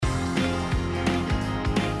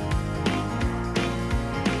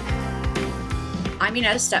I'm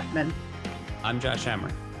Unetta Stepman. I'm Josh Hammer.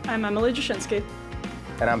 I'm Emily Jashinsky.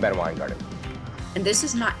 And I'm Ben Weingarten. And this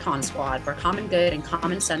is NatCon Squad, where common good and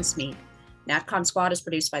common sense meet. NatCon Squad is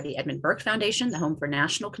produced by the Edmund Burke Foundation, the home for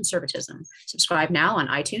national conservatism. Subscribe now on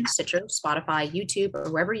iTunes, Stitcher, Spotify, YouTube, or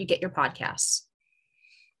wherever you get your podcasts.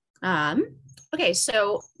 Okay,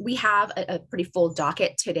 so we have a pretty full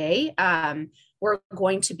docket today. We're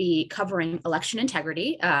going to be covering election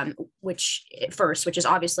integrity, which is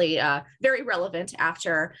obviously very relevant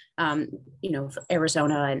after,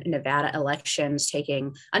 Arizona and Nevada elections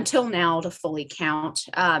taking until now to fully count.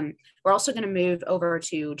 We're also going to move over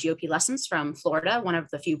to GOP lessons from Florida, one of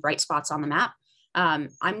the few bright spots on the map.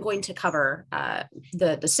 I'm going to cover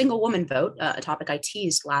the single woman vote, a topic I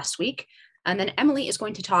teased last week. And then Emily is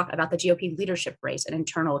going to talk about the GOP leadership race and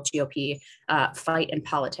internal GOP fight in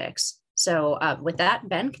politics. So with that,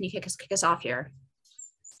 Ben, can you kick us off here?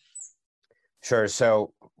 Sure.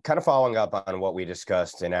 So kind of following up on what we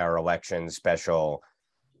discussed in our election special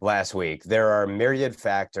last week, there are myriad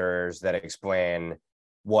factors that explain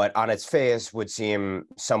what on its face would seem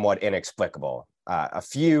somewhat inexplicable. A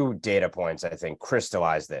few data points, I think,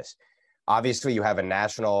 crystallize this. Obviously, you have a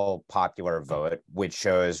national popular vote, which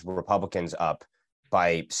shows Republicans up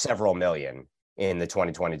by several million in the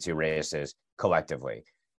 2022 races collectively.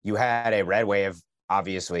 You had a red wave,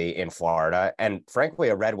 obviously, in Florida, and frankly,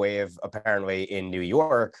 a red wave apparently in New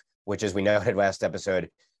York, which, as we noted last episode,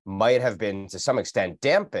 might have been to some extent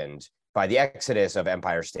dampened by the exodus of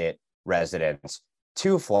Empire State residents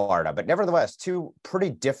to Florida. But nevertheless, two pretty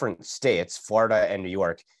different states, Florida and New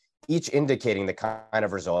York, each indicating the kind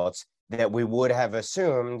of results that we would have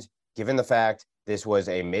assumed, given the fact this was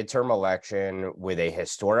a midterm election with a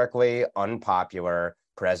historically unpopular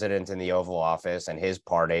president in the Oval Office and his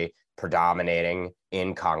party predominating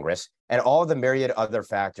in Congress, and all the myriad other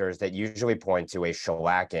factors that usually point to a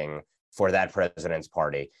shellacking for that president's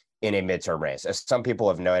party in a midterm race. As some people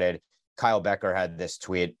have noted, Kyle Becker had this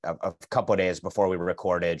tweet a couple of days before we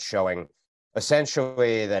recorded showing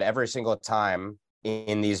essentially that every single time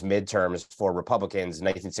in these midterms for Republicans,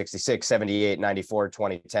 1966, 78, 94,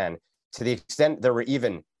 2010, to the extent there were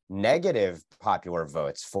even negative popular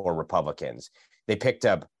votes for Republicans, they picked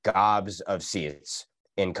up gobs of seats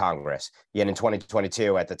in Congress. Yet in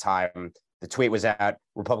 2022, at the time the tweet was out,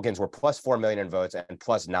 Republicans were plus 4 million in votes and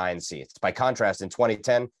plus 9 seats. By contrast, in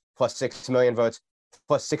 2010, plus 6 million votes,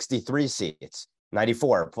 plus 63 seats.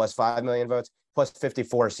 94, plus 5 million votes, plus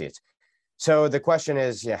 54 seats. So the question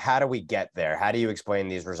is, how do we get there? How do you explain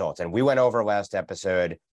these results? And we went over last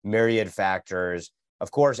episode, myriad factors, of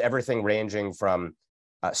course, everything ranging from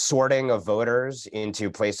sorting of voters into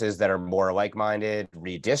places that are more like-minded,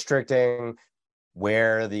 redistricting,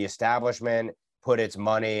 where the establishment put its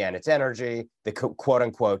money and its energy, the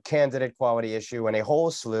quote-unquote candidate quality issue, and a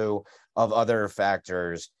whole slew of other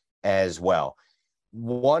factors as well.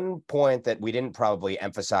 One point that we didn't probably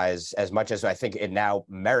emphasize as much as I think it now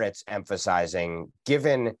merits emphasizing,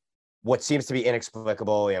 given what seems to be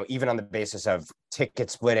inexplicable, even on the basis of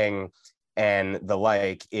ticket splitting and the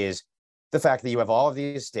like, is the fact that you have all of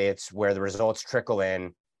these states where the results trickle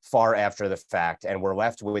in far after the fact, and we're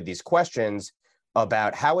left with these questions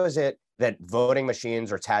about how is it that voting machines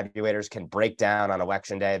or tabulators can break down on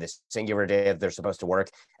election day, the singular day that they're supposed to work,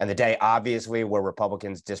 and the day, obviously, where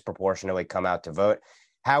Republicans disproportionately come out to vote.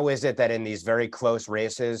 How is it that in these very close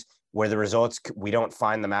races where the results, we don't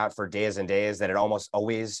find them out for days and days, that it almost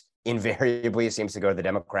always invariably seems to go to the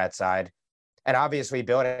Democrat side? And obviously,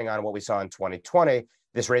 building on what we saw in 2020,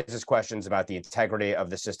 this raises questions about the integrity of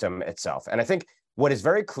the system itself. And I think what is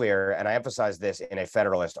very clear, and I emphasize this in a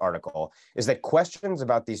Federalist article, is that questions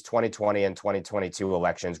about these 2020 and 2022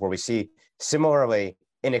 elections, where we see similarly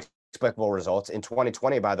inexplicable results in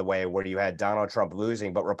 2020, by the way, where you had Donald Trump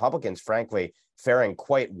losing, but Republicans, frankly, faring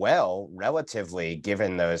quite well, relatively,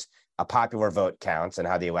 given those popular vote counts and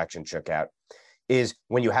how the election shook out, is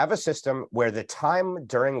when you have a system where the time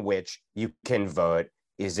during which you can vote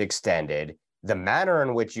is extended, the manner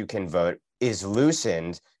in which you can vote is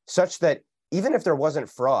loosened, such that even if there wasn't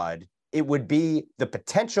fraud, it would be the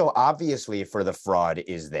potential, obviously, for the fraud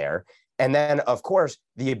is there. And then, of course,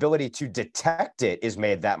 the ability to detect it is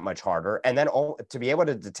made that much harder. And then to be able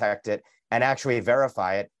to detect it and actually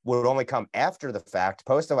verify it would only come after the fact,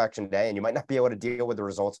 post-election day, and you might not be able to deal with the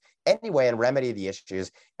results anyway and remedy the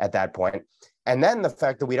issues at that point. And then the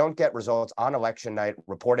fact that we don't get results on election night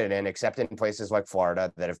reported in, except in places like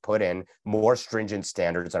Florida that have put in more stringent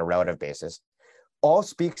standards on a relative basis, all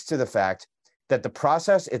speaks to the fact that the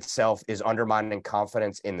process itself is undermining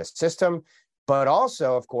confidence in the system, but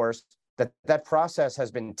also, of course, that process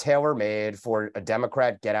has been tailor-made for a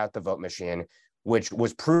Democrat get-out-the-vote machine which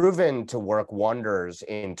was proven to work wonders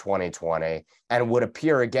in 2020 and would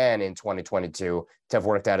appear again in 2022 to have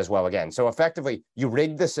worked out as well again. So effectively, you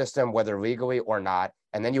rig the system, whether legally or not,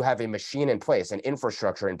 and then you have a machine in place, an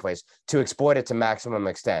infrastructure in place to exploit it to maximum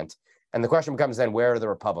extent. And the question becomes then, where are the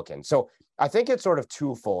Republicans? So I think it's sort of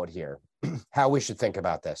twofold here, how we should think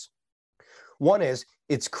about this. One is,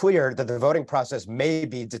 it's clear that the voting process may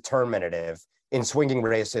be determinative in swinging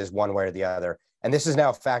races one way or the other. And this is now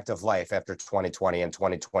a fact of life after 2020 and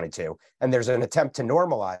 2022. And there's an attempt to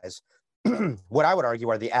normalize what I would argue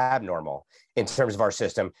are the abnormal in terms of our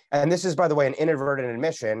system. And this is, by the way, an inadvertent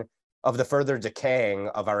admission of the further decaying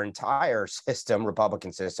of our entire system,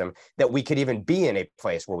 Republican system, that we could even be in a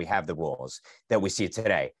place where we have the rules that we see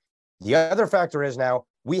today. The other factor is now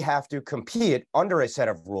we have to compete under a set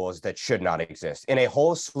of rules that should not exist in a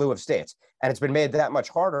whole slew of states. And it's been made that much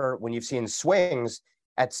harder when you've seen swings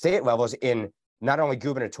at state levels in not only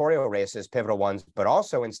gubernatorial races, pivotal ones, but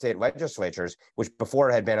also in state legislatures, which before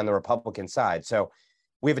had been on the Republican side. So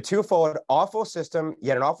we have a twofold awful system,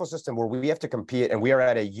 yet an awful system where we have to compete, and we are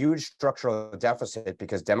at a huge structural deficit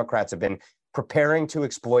because Democrats have been preparing to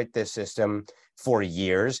exploit this system for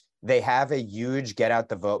years. They have a huge get out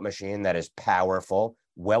the vote machine that is powerful,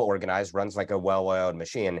 well organized, runs like a well-oiled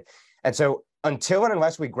machine. And so until and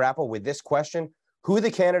unless we grapple with this question, who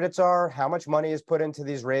the candidates are, how much money is put into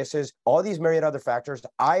these races, all these myriad other factors,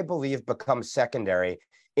 I believe become secondary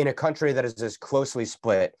in a country that is as closely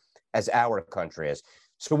split as our country is.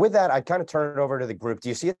 So with that, I kind of turn it over to the group. Do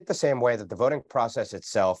you see it the same way, that the voting process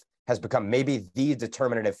itself has become maybe the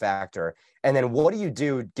determinative factor? And then what do you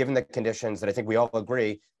do given the conditions that I think we all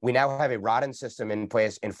agree, we now have a rotten system in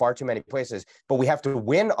place in far too many places, but we have to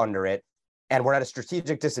win under it. And we're at a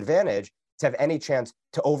strategic disadvantage to have any chance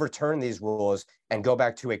to overturn these rules and go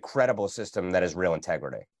back to a credible system that has real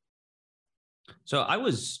integrity. So I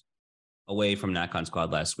was away from NatCon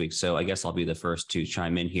Squad last week, so I guess I'll be the first to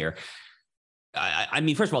chime in here. I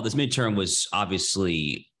mean, first of all, this midterm was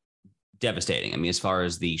obviously devastating. I mean, as far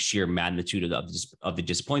as the sheer magnitude of the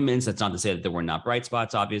disappointments, that's not to say that there were not bright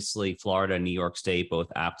spots. Obviously, Florida and New York State, both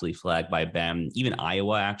aptly flagged by Ben. Even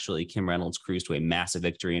Iowa, actually, Kim Reynolds cruised to a massive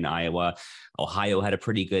victory in Iowa. Ohio had a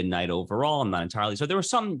pretty good night overall. I'm not entirely. So there were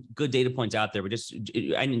some good data points out there, but just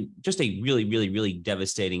a really, really, really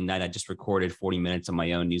devastating night. I just recorded 40 minutes on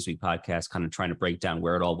my own Newsweek podcast, kind of trying to break down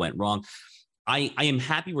where it all went wrong. I am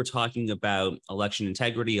happy we're talking about election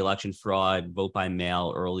integrity, election fraud, vote by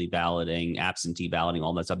mail, early balloting, absentee balloting,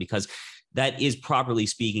 all that stuff, because that is, properly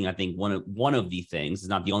speaking, I think one of the things, it's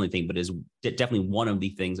not the only thing, but is definitely one of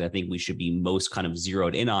the things I think we should be most kind of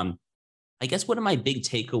zeroed in on. I guess one of my big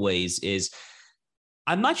takeaways is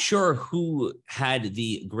I'm not sure who had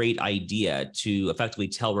the great idea to effectively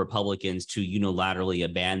tell Republicans to unilaterally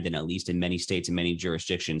abandon, at least in many states and many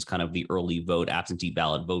jurisdictions, kind of the early vote, absentee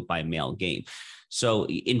ballot, vote by mail game. So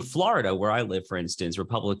in Florida, where I live, for instance,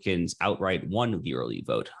 Republicans outright won the early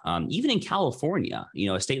vote. Even in California,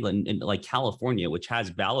 a state like California, which has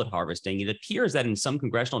ballot harvesting, it appears that in some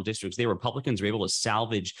congressional districts, the Republicans were able to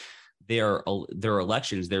salvage their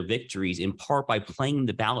elections, their victories, in part by playing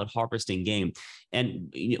the ballot harvesting game.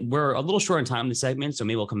 And we're a little short on time in the segment, so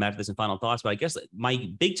maybe we'll come back to this in final thoughts. But I guess my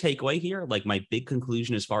big takeaway here, like my big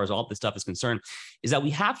conclusion as far as all this stuff is concerned, is that we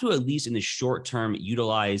have to, at least in the short term,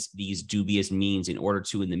 utilize these dubious means in order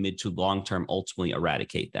to, in the mid to long term, ultimately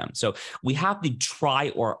eradicate them. So we have to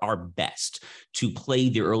try our best to play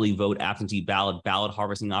the early vote, absentee ballot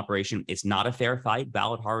harvesting operation. It's not a fair fight.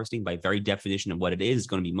 Ballot harvesting, by very definition of what it is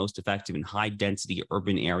going to be most effective in high density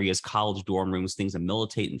urban areas, college dorm rooms, things that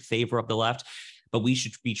militate in favor of the left. But we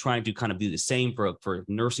should be trying to kind of do the same for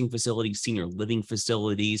nursing facilities, senior living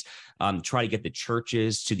facilities, try to get the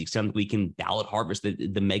churches, to the extent that we can ballot harvest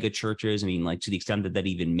the mega churches. I mean, like, to the extent that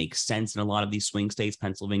even makes sense in a lot of these swing states,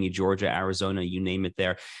 Pennsylvania, Georgia, Arizona, you name it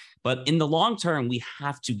there. But in the long term, we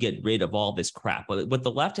have to get rid of all this crap. What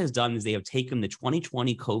the left has done is they have taken the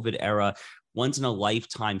 2020 COVID era, once in a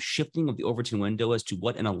lifetime shifting of the Overton window as to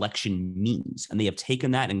what an election means. And they have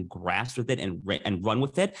taken that and grasped with it and run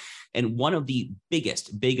with it. And one of the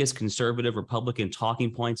biggest conservative Republican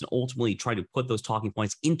talking points, and ultimately try to put those talking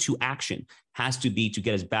points into action, has to be to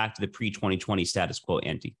get us back to the pre-2020 status quo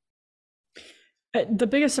ante. The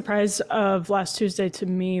biggest surprise of last Tuesday to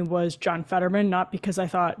me was John Fetterman, not because I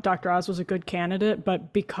thought Dr. Oz was a good candidate,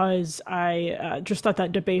 but because I just thought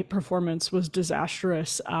that debate performance was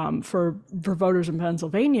disastrous for voters in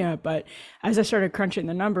Pennsylvania. But as I started crunching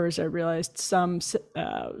the numbers, I realized some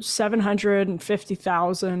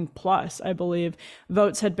 750,000 plus, I believe,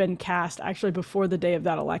 votes had been cast actually before the day of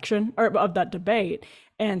that election, or of that debate.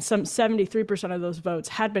 and some 73% of those votes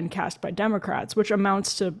had been cast by Democrats, which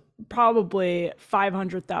amounts to probably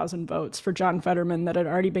 500,000 votes for John Fetterman that had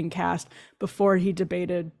already been cast before he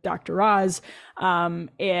debated Dr. Oz.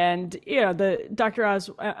 And, you know, Dr.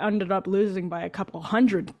 Oz ended up losing by a couple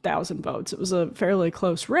 100,000 votes. It was a fairly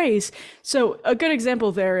close race. So a good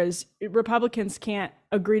example there is Republicans can't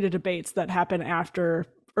agree to debates that happen after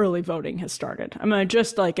early voting has started. I mean,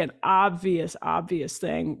 just like an obvious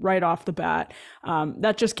thing right off the bat.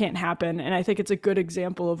 That just can't happen. And I think it's a good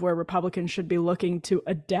example of where Republicans should be looking to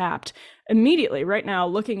adapt immediately. Right now,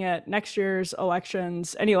 looking at next year's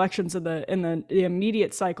elections, any elections in the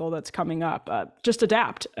immediate cycle that's coming up, just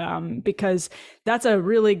adapt, because that's a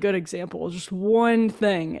really good example. Just one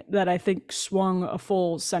thing that I think swung a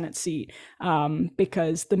full Senate seat,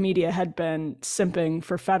 because the media had been simping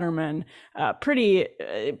for Fetterman's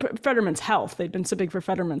health. They'd been simping for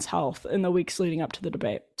Fetterman's health in the weeks leading up to the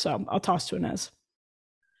debate. So I'll toss to Inez.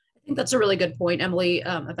 I think that's a really good point, Emily,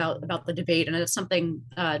 about the debate, and it's something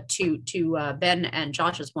to Ben and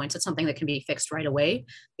Josh's points. It's something that can be fixed right away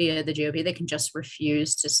via the GOP. They can just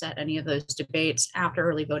refuse to set any of those debates after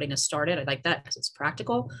early voting has started. I like that because it's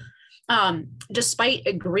practical. Despite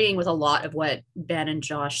agreeing with a lot of what Ben and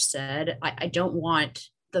Josh said, I don't want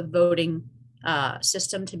the voting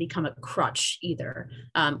system to become a crutch either.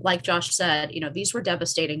 Like Josh said, these were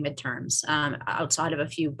devastating midterms outside of a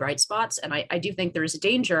few bright spots. And I do think there's a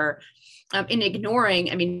danger in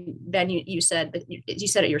ignoring. I mean, Ben, you said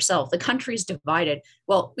it yourself, the country's divided.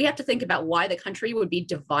 Well, we have to think about why the country would be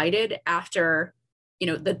divided after,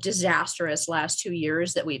 the disastrous last 2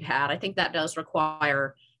 years that we've had. I think that does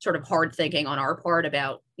require sort of hard thinking on our part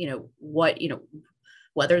about,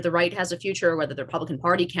 whether the right has a future, whether the Republican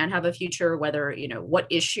Party can have a future, whether, what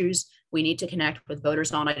issues we need to connect with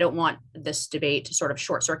voters on. I don't want this debate to sort of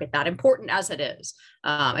short circuit that, important as it is.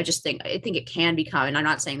 I think it can become, and I'm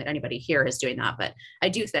not saying that anybody here is doing that, but I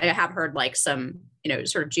do think I have heard like some,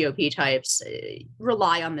 sort of GOP types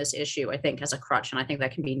rely on this issue, I think, as a crutch, and I think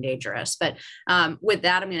that can be dangerous. But with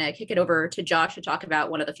that, I'm going to kick it over to Josh to talk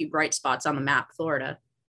about one of the few bright spots on the map, Florida.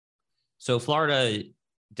 So Florida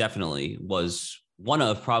definitely was one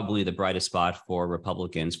of probably the brightest spot for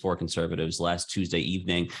Republicans, for conservatives last Tuesday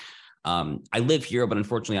evening. I live here, but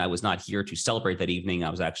unfortunately I was not here to celebrate that evening.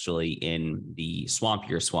 I was actually in the swamp,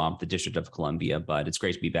 the District of Columbia, but it's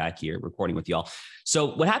great to be back here recording with y'all.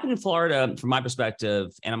 So what happened in Florida, from my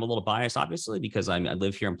perspective, and I'm a little biased, obviously, because I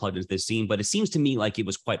live here and plugged into this scene, but it seems to me like it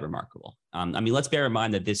was quite remarkable. Let's bear in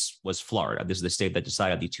mind that this was Florida. This is the state that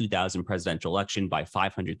decided the 2000 presidential election by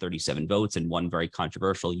 537 votes and one very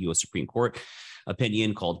controversial U.S. Supreme Court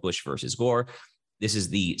opinion called Bush versus Gore. This is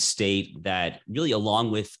the state that really, along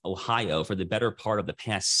with Ohio, for the better part of the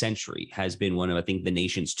past century, has been one of, I think, the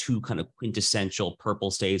nation's two kind of quintessential purple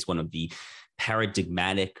states, one of the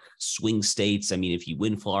paradigmatic swing states. I mean, if you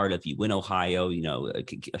win Florida, if you win Ohio,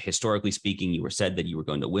 historically speaking, you were said that you were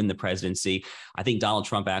going to win the presidency. I think Donald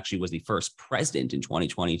Trump actually was the first president in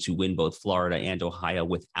 2020 to win both Florida and Ohio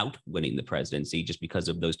without winning the presidency, just because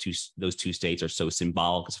of those two states are so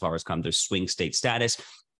symbolic as far as their swing state status.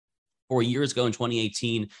 4 years ago in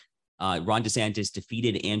 2018, Ron DeSantis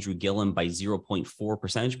defeated Andrew Gillum by 0.4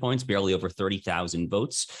 percentage points, barely over 30,000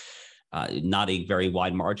 votes. Not a very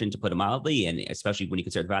wide margin, to put it mildly, and especially when you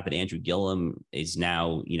consider the fact that Andrew Gillum is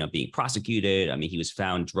now, being prosecuted. I mean, he was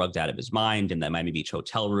found drugged out of his mind in that Miami Beach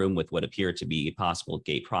hotel room with what appeared to be a possible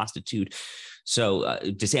gay prostitute. So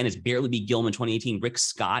DeSantis barely beat Gillum in 2018. Rick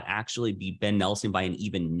Scott actually beat Ben Nelson by an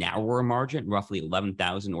even narrower margin, roughly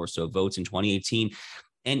 11,000 or so votes in 2018.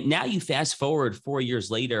 And now you fast forward 4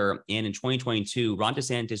 years later, and in 2022, Ron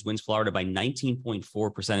DeSantis wins Florida by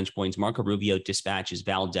 19.4 percentage points. Marco Rubio dispatches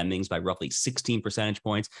Val Demings by roughly 16 percentage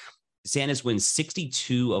points. DeSantis wins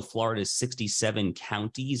 62 of Florida's 67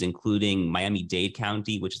 counties, including Miami-Dade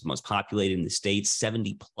County, which is the most populated in the state,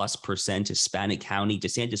 70+% Hispanic county.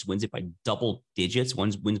 DeSantis wins it by double digits,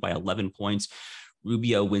 wins by 11 points.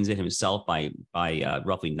 Rubio wins it himself by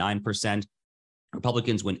roughly 9%.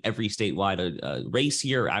 Republicans win every statewide race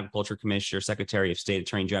here: agriculture commissioner, secretary of state,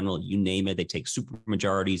 attorney general, you name it. They take super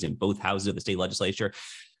majorities in both houses of the state legislature.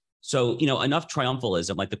 So, enough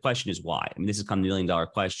triumphalism. Like, the question is why? I mean, this is kind of the $1 million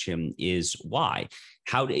question, is why?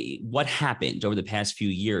 What happened over the past few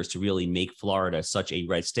years to really make Florida such a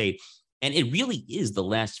red state? And it really is the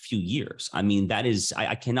last few years. I mean, that is,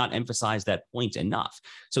 I cannot emphasize that point enough.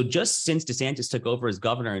 So just since DeSantis took over as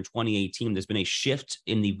governor in 2018, there's been a shift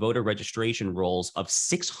in the voter registration rolls of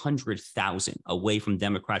 600,000 away from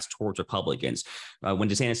Democrats towards Republicans. When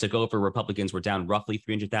DeSantis took over, Republicans were down roughly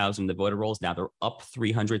 300,000 in the voter rolls. Now they're up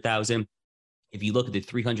 300,000. If you look at the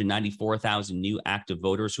 394,000 new active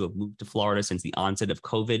voters who have moved to Florida since the onset of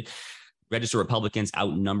COVID, registered Republicans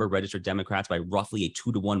outnumber registered Democrats by roughly a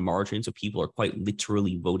 2-to-1 margin. So people are quite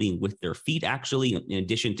literally voting with their feet, actually, in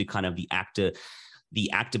addition to kind of the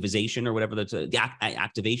activization or whatever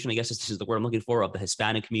activation, I guess this is the word I'm looking for, of the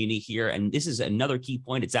Hispanic community here. And this is another key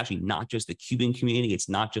point. It's actually not just the Cuban community. It's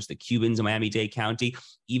not just the Cubans in Miami-Dade County.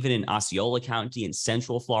 Even in Osceola County in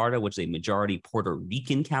Central Florida, which is a majority Puerto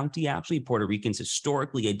Rican county, actually, Puerto Ricans,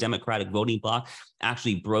 historically a Democratic voting bloc,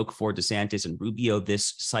 actually broke for DeSantis and Rubio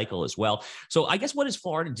this cycle as well. So I guess what is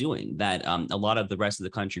Florida doing that a lot of the rest of the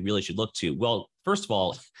country really should look to? Well, first of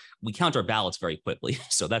all, we count our ballots very quickly.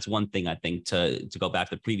 So that's one thing I think to go back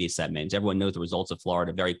to the previous segments. Everyone knows the results of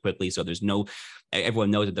Florida very quickly. So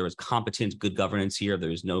everyone knows that there is competent, good governance here.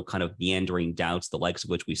 There's no kind of meandering doubts, the likes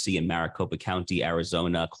of which we see in Maricopa County,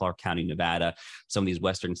 Arizona, Clark County, Nevada, some of these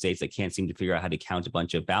Western states that can't seem to figure out how to count a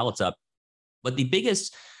bunch of ballots up. But the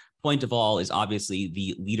biggest point of all is obviously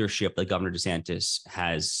the leadership that Governor DeSantis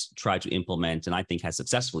has tried to implement, and I think has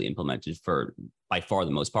successfully implemented for by far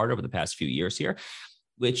the most part over the past few years here,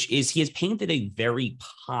 which is he has painted a very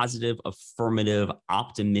positive, affirmative,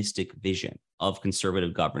 optimistic vision of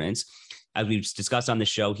conservative governance. As we've discussed on the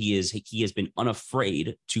show, he has been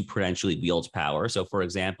unafraid to prudentially wield power. So, for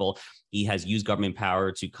example, he has used government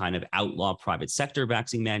power to kind of outlaw private sector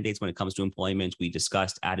vaccine mandates when it comes to employment. We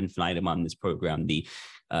discussed ad infinitum on this program the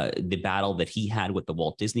battle that he had with the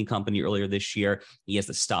Walt Disney Company earlier this year. He has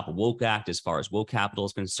the Stop Woke Act as far as woke capital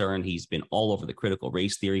is concerned. He's been all over the critical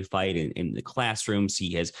race theory fight in the classrooms.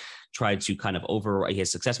 He has tried to kind of he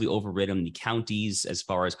has successfully overridden the counties as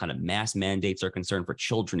far as kind of mass mandates are concerned for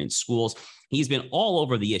children in schools. He's been all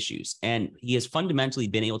over the issues, and he has fundamentally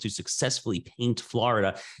been able to successfully paint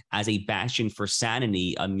Florida as a bastion for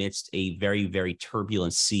sanity amidst a very, very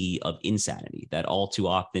turbulent sea of insanity that all too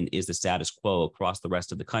often is the status quo across the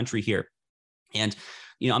rest of the country here. And,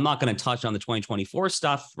 I'm not going to touch on the 2024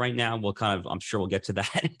 stuff right now. I'm sure we'll get to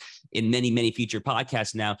that in many, many future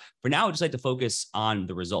podcasts now. For now, I'd just like to focus on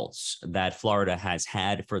the results that Florida has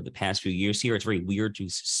had for the past few years here. It's very weird to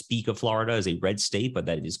speak of Florida as a red state, but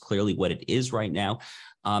that is clearly what it is right now.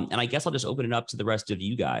 And I guess I'll just open it up to the rest of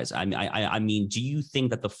you guys. I mean, do you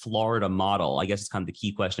think that the Florida model, I guess it's kind of the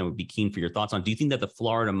key question I would be keen for your thoughts on. Do you think that the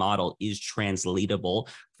Florida model is translatable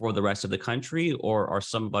for the rest of the country, or are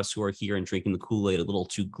some of us who are here and drinking the Kool-Aid a little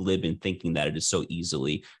too glib in thinking that it is so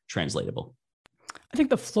easily translatable? I think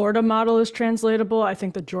the Florida model is translatable. I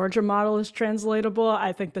think the Georgia model is translatable.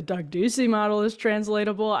 I think the Doug Ducey model is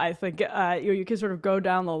translatable. I think you can sort of go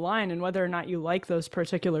down the line, and whether or not you like those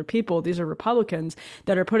particular people, these are Republicans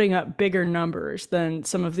that are putting up bigger numbers than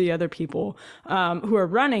some of the other people who are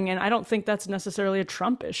running. And I don't think that's necessarily a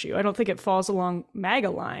Trump issue. I don't think it falls along MAGA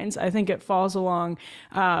lines. I think it falls along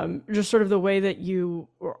just sort of the way that you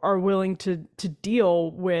are willing to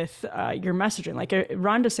deal with your messaging. Like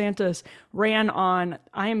Ron DeSantis ran on,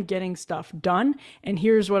 I am getting stuff done, and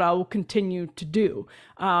here's what I will continue to do.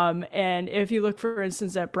 And if you look, for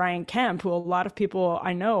instance, at Brian Kemp, who a lot of people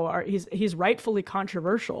I know he's rightfully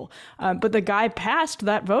controversial, but the guy passed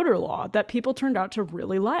that voter law that people turned out to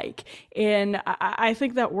really like. And I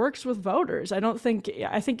think that works with voters. I think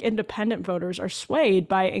independent voters are swayed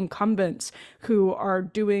by incumbents who are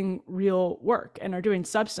doing real work and are doing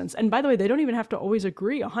substance. And by the way, they don't even have to always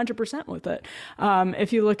agree 100% with it.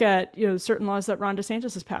 If you look at certain laws that Ron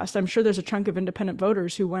DeSantis has passed, I'm sure there's a chunk of independent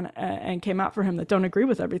voters who went and came out for him that don't agree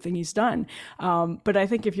with everything he's done. But I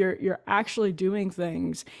think if you're actually doing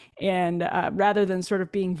things, and rather than sort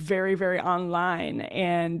of being very, very online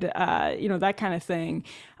and that kind of thing,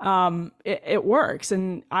 it works.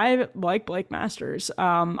 And I like Blake Masters.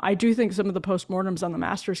 I do think some of the postmortems on the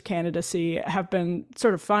Masters candidacy have been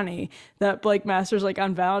sort of funny. That Blake Masters, like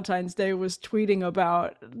on Valentine's Day, was tweeting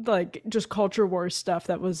about like just culture wars stuff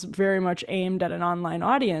that was very much aimed at an online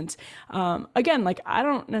audience. Again, like I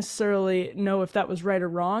don't necessarily know if that was right or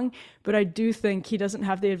wrong, but I do think he doesn't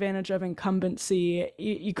have the advantage of incumbency.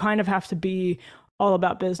 You kind of have to be all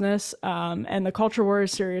about business, and the culture war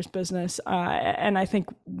is serious business. And I think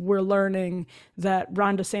we're learning that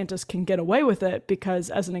Ron DeSantis can get away with it because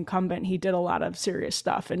as an incumbent, he did a lot of serious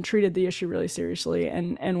stuff and treated the issue really seriously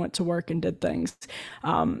and went to work and did things.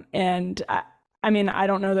 I mean, I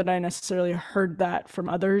don't know that I necessarily heard that from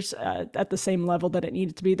others at the same level that it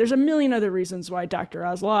needed to be. There's a million other reasons why Dr.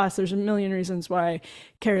 Oz lost. There's a million reasons why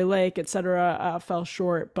Kari Lake, et cetera, fell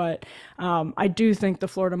short. But I do think the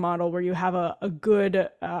Florida model, where you have a good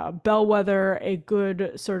bellwether, a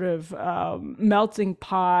good sort of melting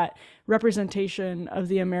pot representation of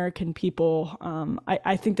the American people,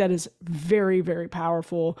 I think that is very, very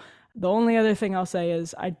powerful. The only other thing I'll say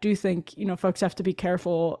is I do think, folks have to be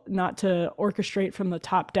careful not to orchestrate from the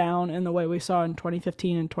top down in the way we saw in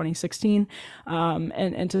 2015 and 2016,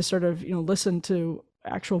 and to sort of, listen to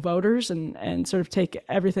actual voters and sort of take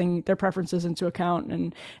everything, their preferences into account,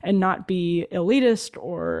 and not be elitist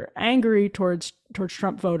or angry towards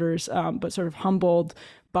Trump voters, but sort of humbled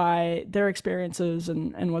by their experiences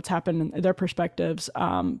and what's happened in their perspectives.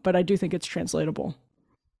 But I do think it's translatable.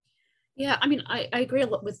 Yeah, I mean, I agree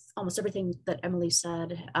with almost everything that Emily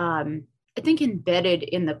said. I think embedded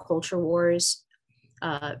in the culture wars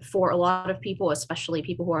for a lot of people, especially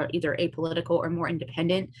people who are either apolitical or more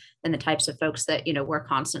independent than the types of folks that, we're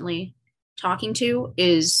constantly talking to,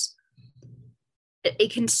 is a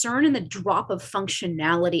concern in the drop of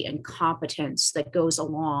functionality and competence that goes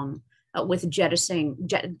along with jettisoning,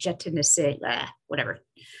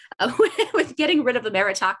 with getting rid of the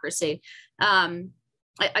meritocracy.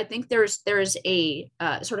 I think there's a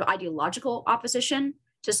sort of ideological opposition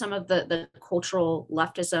to some of the cultural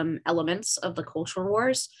leftism elements of the culture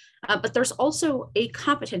wars, but there's also a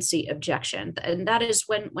competency objection, and that is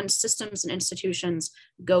when systems and institutions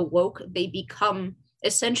go woke, they become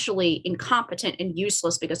essentially incompetent and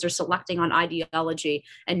useless because they're selecting on ideology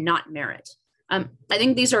and not merit. I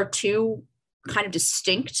think these are two kind of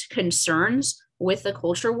distinct concerns with the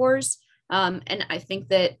culture wars. And I think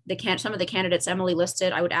that some of the candidates Emily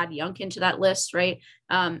listed, I would add Youngkin to that list, right?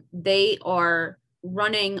 They are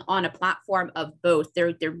running on a platform of both.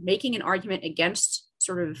 They're making an argument against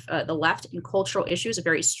sort of the left in cultural issues, a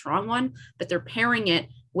very strong one, but they're pairing it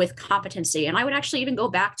with competency. And I would actually even go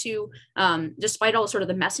back to, despite all sort of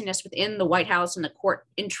the messiness within the White House and the court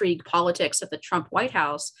intrigue politics of the Trump White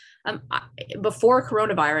House, before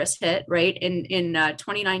coronavirus hit, right, in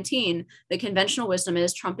 2019, the conventional wisdom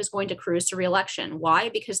is Trump is going to cruise to re-election. Why?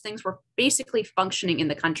 Because things were basically functioning in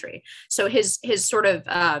the country. So his sort of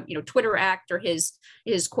Twitter act or his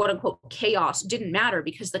quote unquote chaos didn't matter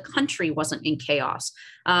because the country wasn't in chaos.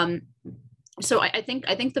 So I think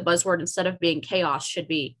the buzzword, instead of being chaos, should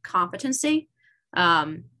be competency,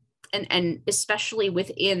 and especially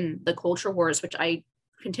within the culture wars, which I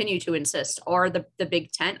continue to insist are the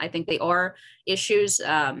big tent. I think they are issues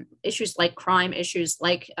like crime, issues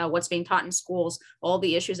like what's being taught in schools, all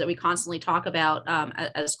the issues that we constantly talk about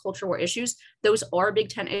as culture war issues. Those are big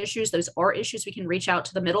tent issues. Those are issues we can reach out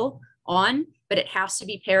to the middle on, but it has to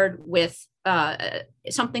be paired with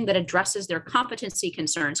something that addresses their competency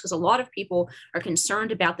concerns, because a lot of people are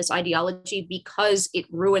concerned about this ideology because it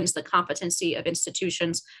ruins the competency of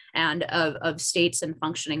institutions and of states and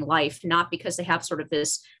functioning life, not because they have sort of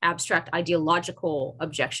this abstract ideological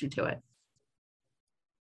objection to it.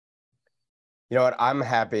 You know what? I'm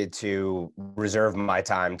happy to reserve my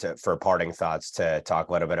time for parting thoughts to talk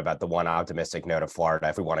a little bit about the one optimistic note of Florida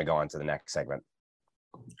if we want to go on to the next segment.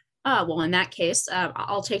 Well, in that case,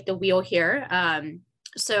 I'll take the wheel here.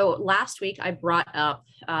 So last week I brought up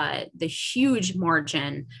the huge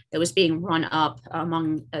margin that was being run up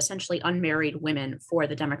among essentially unmarried women for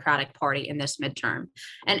the Democratic Party in this midterm.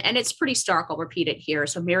 And it's pretty stark. I'll repeat it here.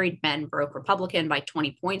 So married men broke Republican by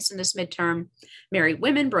 20 points in this midterm. Married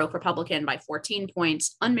women broke Republican by 14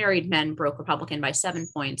 points. Unmarried men broke Republican by 7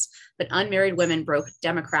 points, but unmarried women broke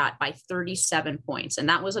Democrat by 37 points. And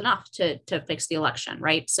that was enough to fix the election,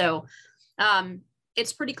 right? So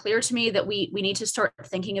it's pretty clear to me that we need to start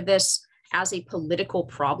thinking of this as a political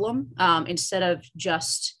problem instead of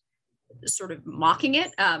just sort of mocking it,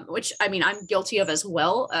 which I mean I'm guilty of as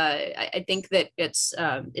well. I think that it's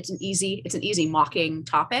an easy mocking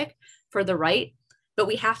topic for the right, but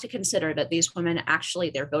we have to consider that these women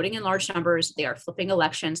actually, they're voting in large numbers, they are flipping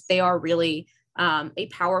elections, they are really a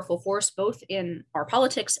powerful force both in our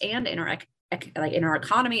politics and in our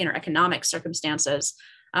economy and our economic circumstances.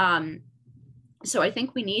 So I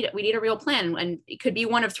think we need a real plan, and it could be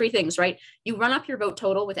one of three things, right? You run up your vote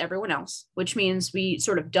total with everyone else, which means we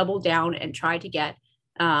sort of double down and try to get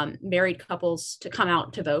married couples to come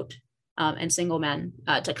out to vote and single men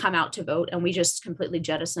to come out to vote, and we just completely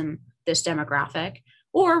jettison this demographic.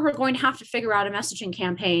 Or we're going to have to figure out a messaging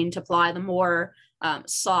campaign to apply the more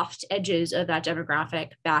soft edges of that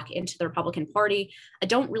demographic back into the Republican Party. I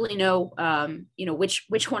don't really know,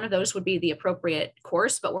 which one of those would be the appropriate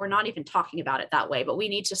course, but we're not even talking about it that way. But we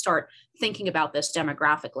need to start thinking about this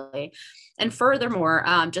demographically. And furthermore,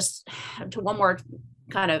 just to one more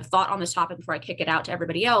kind of thought on this topic before I kick it out to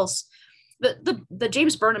everybody else, the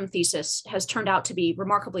James Burnham thesis has turned out to be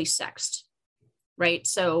remarkably sexed, right?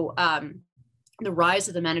 So the rise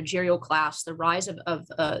of the managerial class, the rise of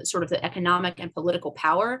sort of the economic and political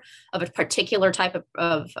power of a particular type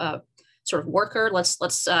of sort of worker. Let's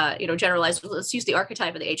generalize. Let's use the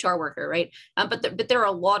archetype of the HR worker, right? But there are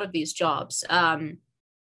a lot of these jobs, and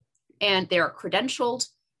they are credentialed.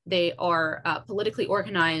 They are politically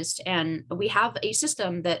organized, and we have a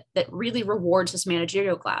system that really rewards this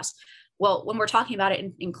managerial class. Well, when we're talking about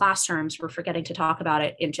it in class terms, we're forgetting to talk about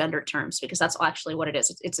it in gender terms, because that's actually what it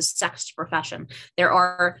is. It's a sexed profession. There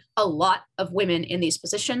are a lot of women in these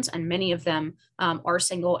positions, and many of them are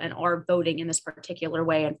single and are voting in this particular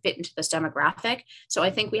way and fit into this demographic. So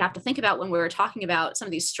I think we have to think about, when we're talking about some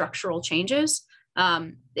of these structural changes,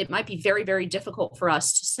 it might be very, very difficult for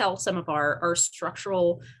us to sell some of our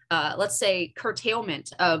structural, let's say,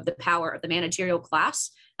 curtailment of the power of the managerial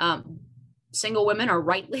class. Single women are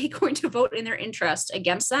rightly going to vote in their interest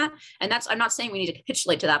against that. And I'm not saying we need to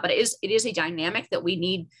capitulate to that, but it is a dynamic that we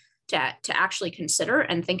need to actually consider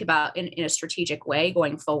and think about in a strategic way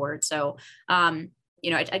going forward. So, I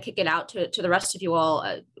kick it out to the rest of you all.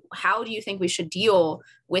 How do you think we should deal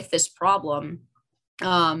with this problem?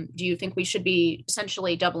 Do you think we should be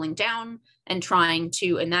essentially doubling down and trying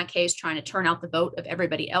to turn out the vote of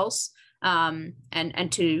everybody else? And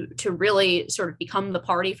to really sort of become the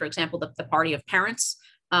party, for example, the party of parents,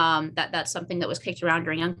 that's something that was kicked around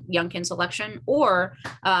during Youngkin's election, or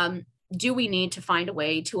do we need to find a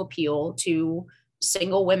way to appeal to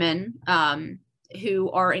single women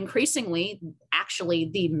who are increasingly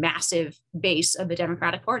actually the massive base of the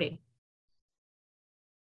Democratic Party?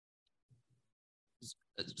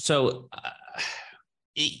 So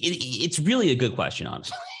it's really a good question,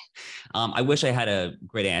 honestly. I wish I had a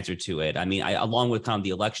great answer to it. I mean, along with kind of the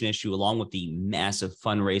election issue, along with the massive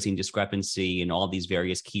fundraising discrepancy and all these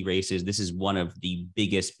various key races, this is one of the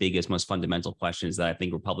biggest, most fundamental questions that I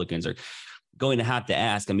think Republicans are going to have to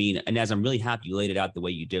ask. I mean, and as I'm really happy you laid it out the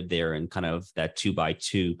way you did there, and kind of that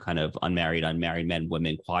 2x2 kind of unmarried men,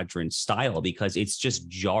 women quadrant style, because it's just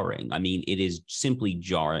jarring. I mean, it is simply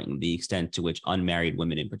jarring, the extent to which unmarried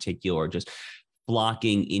women in particular are just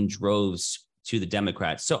flocking in droves to the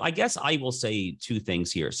Democrats. So I guess I will say two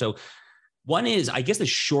things here. So one is, I guess the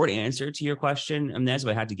short answer to your question, and that's if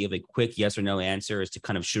I had to give a quick yes or no answer, is to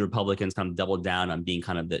kind of, should Republicans kind of double down on being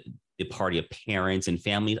kind of the party of parents and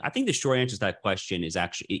families? I think the short answer to that question is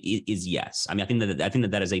yes. I mean, I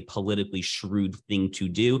think that is a politically shrewd thing to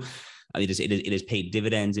do. It has paid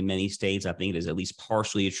dividends in many states. I think it is at least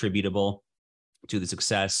partially attributable to the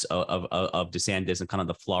success of DeSantis and kind of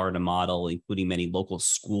the Florida model, including many local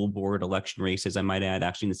school board election races, I might add,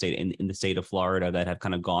 actually in the state of Florida, that have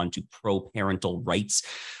kind of gone to pro-parental rights,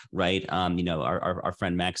 right? Our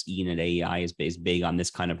friend Max Ian at AEI is big on this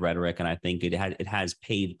kind of rhetoric, and I think it has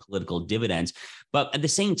paid political dividends. But at the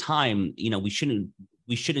same time, we shouldn't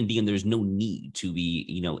be, and there's no need to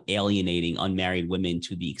be, alienating unmarried women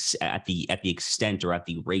at the extent or at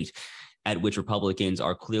the rate at which Republicans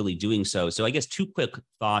are clearly doing so. So I guess two quick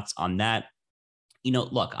thoughts on that.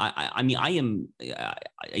 Look, I mean, I am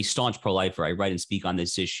a staunch pro-lifer. I write and speak on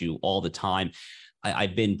this issue all the time.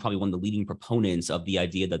 I've been probably one of the leading proponents of the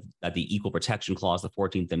idea that the Equal Protection Clause, the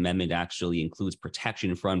 14th Amendment, actually includes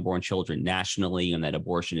protection for unborn children nationally, and that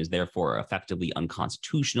abortion is therefore effectively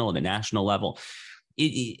unconstitutional at a national level.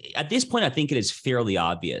 At this point, I think it is fairly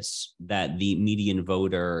obvious that the median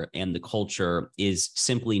voter and the culture is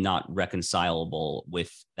simply not reconcilable with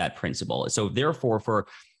that principle. So therefore, for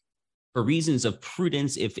reasons of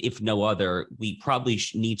prudence, if no other, we probably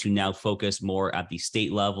need to now focus more at the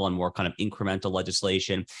state level and more kind of incremental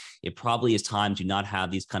legislation. It probably is time to not have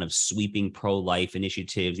these kind of sweeping pro-life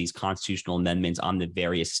initiatives, these constitutional amendments on the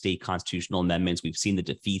various state constitutional amendments. We've seen the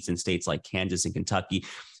defeats in states like Kansas and Kentucky.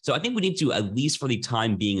 So I think we need to, at least for the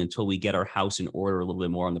time being, until we get our house in order a little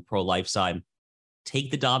bit more on the pro-life side, take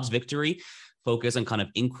the Dobbs victory, focus on kind of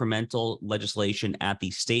incremental legislation at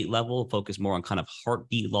the state level, focus more on kind of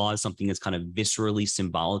heartbeat laws, something that's kind of viscerally,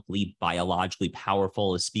 symbolically, biologically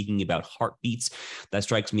powerful, is speaking about heartbeats. That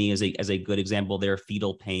strikes me as a good example there,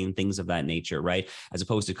 fetal pain, things of that nature, right? As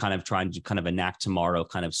opposed to kind of trying to kind of enact tomorrow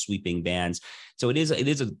kind of sweeping bans. So it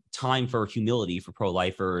is a time for humility for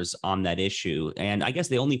pro-lifers on that issue. And I guess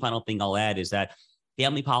the only final thing I'll add is that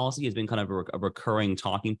family policy has been kind of a recurring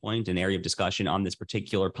talking point, an area of discussion on this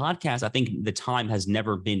particular podcast. I think the time has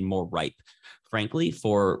never been more ripe, frankly,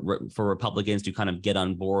 for Republicans to kind of get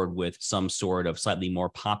on board with some sort of slightly more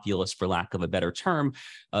populist, for lack of a better term,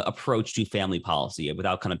 approach to family policy,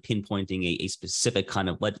 without kind of pinpointing a specific kind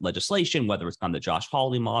of legislation, whether it's on the Josh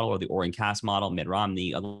Hawley model or the Orrin Cass model, Mitt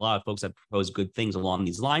Romney. A lot of folks have proposed good things along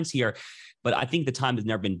these lines here. But I think the time has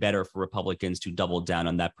never been better for Republicans to double down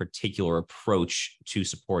on that particular approach to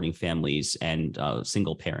supporting families and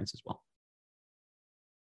single parents as well.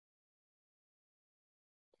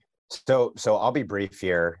 So I'll be brief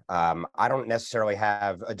here. I don't necessarily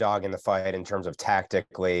have a dog in the fight in terms of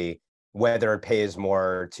tactically whether it pays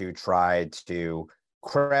more to try to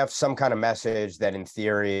craft some kind of message that in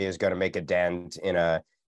theory is going to make a dent in a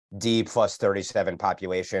D plus 37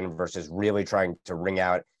 population versus really trying to wring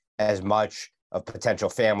out as much of potential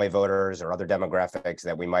family voters or other demographics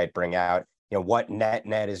that we might bring out. What net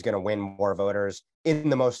is going to win more voters in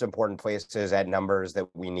the most important places at numbers that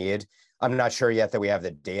we need. I'm not sure yet that we have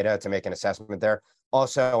the data to make an assessment there.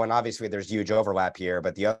 Also, and obviously there's huge overlap here,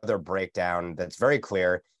 but the other breakdown that's very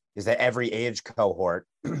clear is that every age cohort,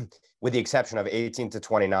 with the exception of 18 to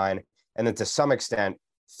 29, and then to some extent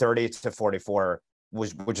 30 to 44,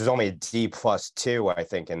 which is only a D plus 2, I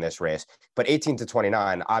think, in this race. But 18 to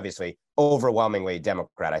 29, obviously, overwhelmingly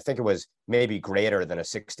Democrat. I think it was maybe greater than a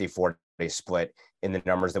 60-40 split in the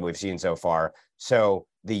numbers that we've seen so far. So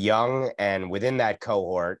the young, and within that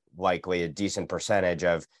cohort, likely a decent percentage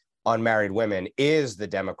of unmarried women is the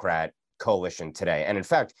Democrat coalition today. And in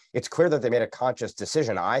fact, it's clear that they made a conscious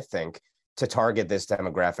decision, I think, to target this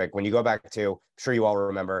demographic. When you go back to, I'm sure you all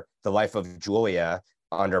remember, the life of Julia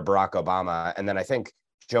under Barack Obama. And then I think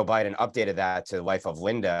Joe Biden updated that to Life of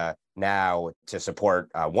Linda now to support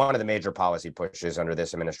one of the major policy pushes under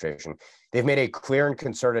this administration. They've made a clear and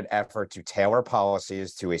concerted effort to tailor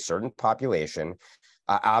policies to a certain population.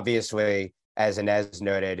 Obviously, as Inez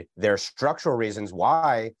noted, there are structural reasons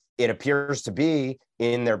why it appears to be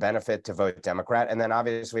in their benefit to vote Democrat. And then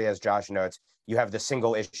obviously, as Josh notes, you have the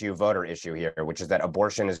single issue voter issue here, which is that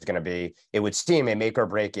abortion is going to be, it would seem, a make or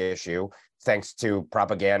break issue, thanks to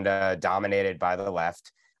propaganda dominated by the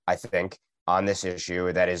left, I think, on this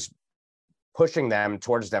issue that is pushing them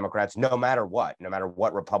towards Democrats, no matter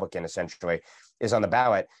what Republican essentially is on the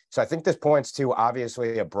ballot. So I think this points to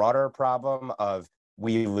obviously a broader problem of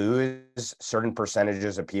we lose certain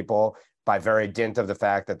percentages of people by very dint of the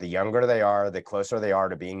fact that the younger they are, the closer they are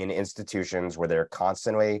to being in institutions where they're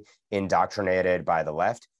constantly indoctrinated by the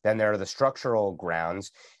left. Then there are the structural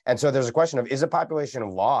grounds. And so there's a question of, is a population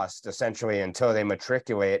lost essentially until they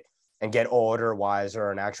matriculate and get older,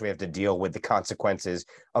 wiser, and actually have to deal with the consequences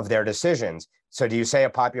of their decisions? So do you say a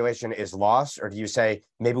population is lost, or do you say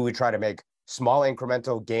maybe we try to make small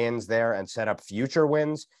incremental gains there and set up future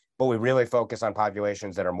wins, but we really focus on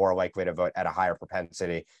populations that are more likely to vote at a higher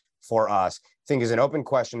propensity for us? I think is an open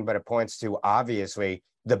question, but it points to obviously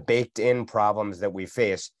the baked in problems that we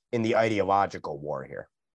face in the ideological war here.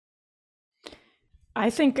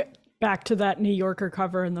 I think back to that New Yorker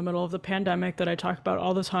cover in the middle of the pandemic that I talk about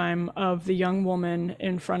all the time, of the young woman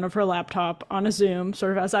in front of her laptop on a Zoom,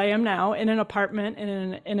 sort of as I am now, in an apartment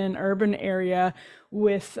in an urban area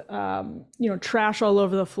with trash all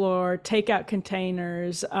over the floor, takeout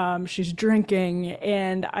containers. She's drinking,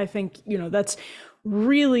 and I think that's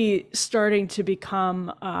really starting to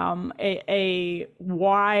become on a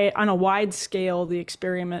wide scale the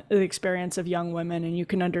experience of young women. And you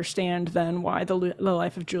can understand then why the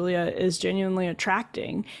life of Julia is genuinely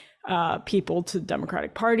attracting people to the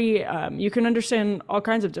Democratic Party. You can understand all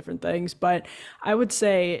kinds of different things, but I would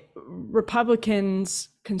say Republicans,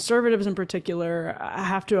 conservatives in particular,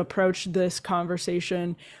 have to approach this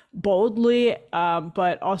conversation boldly,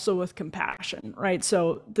 but also with compassion, right?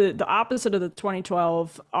 So the opposite of the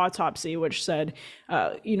 2012 autopsy, which said,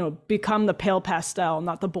 become the pale pastel,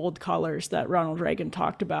 not the bold colors that Ronald Reagan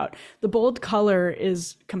talked about. The bold color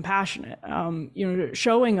is compassionate.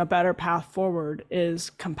 Showing a better path forward is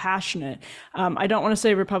compassionate. I don't want to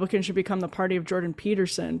say Republicans should become the party of Jordan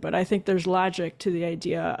Peterson, but I think there's logic to the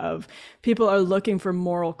idea of people are looking for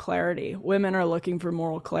moral clarity. Women are looking for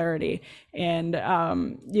moral clarity. And,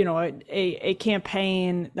 a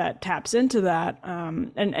campaign that taps into that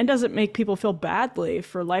and doesn't make people feel badly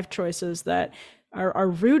for life choices that are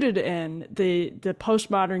rooted in the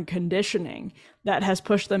postmodern conditioning that has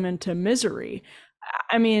pushed them into misery.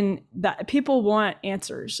 I mean, that people want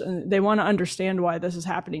answers and they want to understand why this is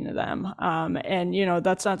happening to them. And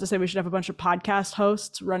that's not to say we should have a bunch of podcast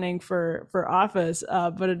hosts running for office,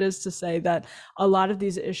 but it is to say that a lot of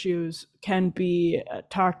these issues can be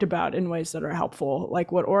talked about in ways that are helpful,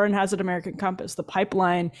 like what Oren has at American Compass, the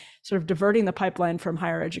pipeline, sort of diverting the pipeline from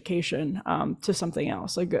higher education to something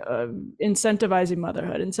else, like incentivizing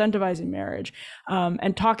motherhood, incentivizing marriage,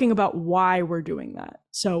 and talking about why we're doing that.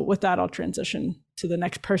 So with that, I'll transition to the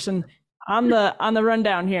next person on the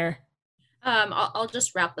rundown here. I'll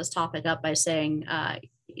just wrap this topic up by saying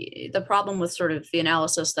the problem with sort of the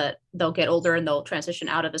analysis that they'll get older and they'll transition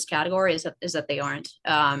out of this category is that they aren't.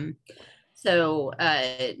 So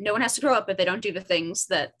no one has to grow up if they don't do the things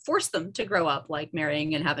that force them to grow up, like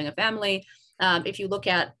marrying and having a family. If you look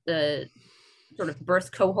at the sort of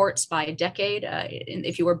birth cohorts by decade.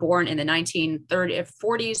 If you were born in the 1930s,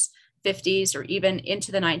 40s, 50s, or even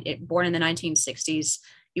into born in the 1960s,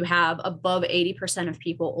 you have above 80% of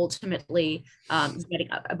people ultimately getting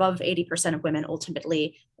above 80% of women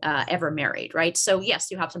ultimately ever married, right? So yes,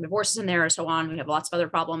 you have some divorces in there and so on. We have lots of other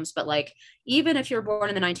problems, but like, even if you're born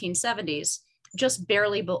in the 1970s, just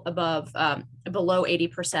barely below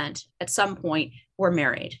 80% at some point were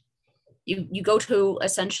married. You go to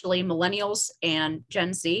essentially millennials and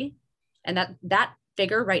Gen Z, and that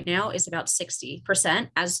figure right now is about 60%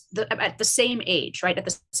 at the same age, right? At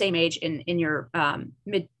the same age in your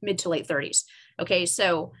mid to late 30s. Okay,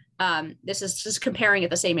 so this is just comparing at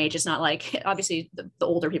the same age. It's not like, obviously the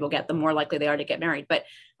older people get, the more likely they are to get married,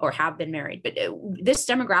 or have been married. But this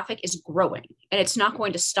demographic is growing, and it's not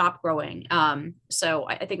going to stop growing. So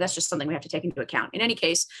I think that's just something we have to take into account. In any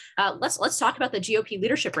case, let's talk about the GOP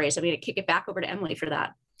leadership race. I'm going to kick it back over to Emily for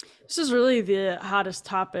that. This is really the hottest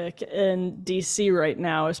topic in DC right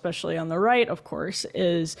now, especially on the right, of course,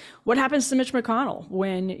 is what happens to Mitch McConnell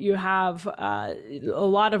when you have a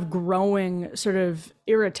lot of growing sort of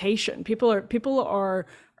irritation. People are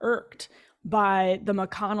irked by the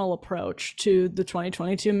McConnell approach to the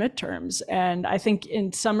 2022 midterms. And I think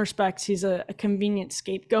in some respects, he's a convenient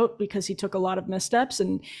scapegoat because he took a lot of missteps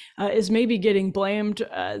and is maybe getting blamed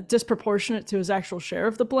disproportionate to his actual share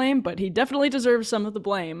of the blame, but he definitely deserves some of the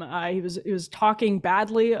blame. He was talking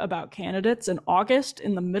badly about candidates in August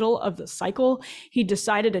in the middle of the cycle. He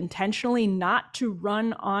decided intentionally not to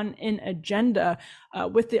run on an agenda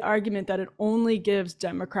with the argument that it only gives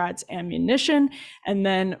Democrats ammunition. And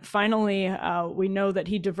then finally, we know that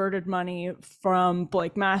he diverted money from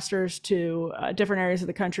Blake Masters to different areas of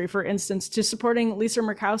the country. For instance, to supporting Lisa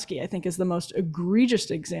Murkowski, I think is the most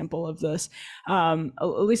egregious example of this.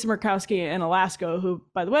 Lisa Murkowski in Alaska, who,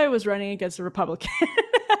 by the way, was running against a Republican.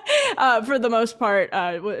 For the most part,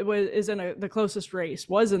 was in the closest race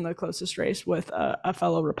with a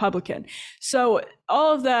fellow Republican. So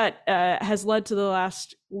all of that has led to the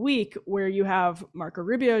last week where you have Marco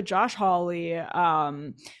Rubio, Josh Hawley,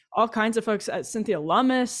 all kinds of folks, Cynthia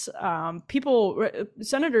Lummis,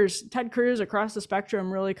 senators, Ted Cruz across the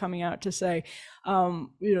spectrum really coming out to say,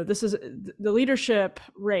 this is the leadership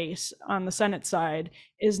race on the Senate side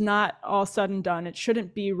is not all said and done. It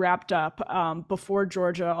shouldn't be wrapped up before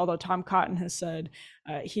Georgia, although Tom Cotton has said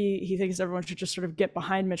he thinks everyone should just sort of get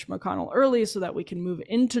behind Mitch McConnell early so that we can move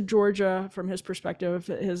into Georgia from his perspective.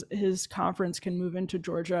 His conference can move into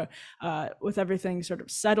Georgia with everything sort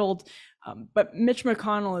of settled. But Mitch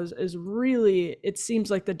McConnell is really, it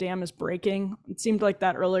seems like the dam is breaking. It seemed like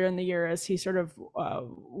that earlier in the year as he sort of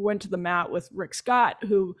went to the mat with Rick Scott,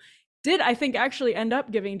 who did, I think, actually end up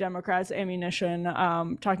giving Democrats ammunition,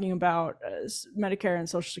 talking about Medicare and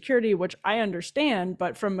Social Security, which I understand.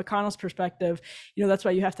 But from McConnell's perspective, that's why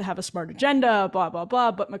you have to have a smart agenda, blah, blah,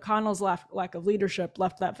 blah. But McConnell's lack of leadership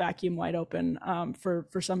left that vacuum wide open for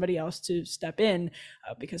somebody else to step in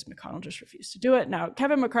because McConnell just refused to do it. Now,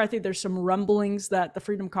 Kevin McCarthy, there's some rumblings that the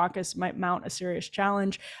Freedom Caucus might mount a serious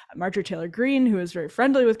challenge. Marjorie Taylor Greene, who is very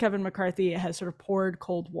friendly with Kevin McCarthy, has sort of poured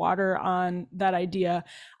cold water on that idea.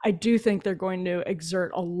 I do think they're going to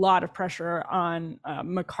exert a lot of pressure on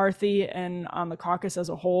McCarthy and on the caucus as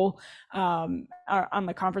a whole, on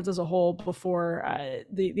the conference as a whole before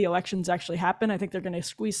the elections actually happen. I think they're going to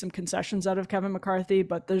squeeze some concessions out of Kevin McCarthy,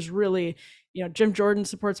 but there's really, Jim Jordan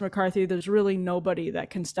supports McCarthy. There's really nobody that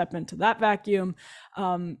can step into that vacuum.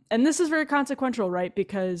 And this is very consequential, right?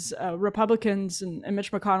 Because Republicans and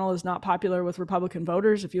Mitch McConnell is not popular with Republican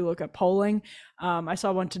voters. If you look at polling, I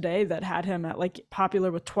saw one today that had him at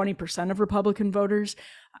popular with 20% of Republican voters.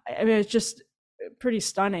 I mean, it's just pretty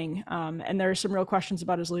stunning. And there are some real questions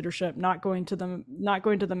about his leadership, not going to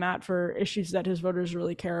the mat for issues that his voters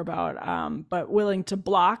really care about, but willing to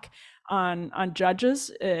block on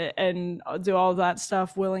judges and do all that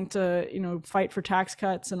stuff, willing to fight for tax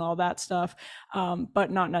cuts and all that stuff,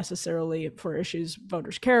 but not necessarily for issues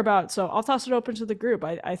voters care about. So I'll toss it open to the group.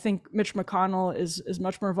 I think Mitch McConnell is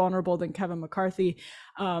much more vulnerable than Kevin McCarthy.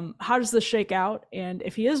 How does this shake out? And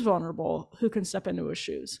if he is vulnerable, who can step into his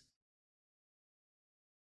shoes?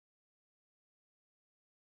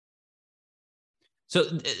 So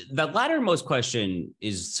the lattermost question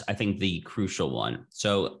is, I think, the crucial one.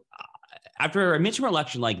 So after a midterm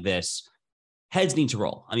election like this, heads need to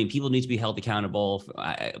roll. I mean, people need to be held accountable.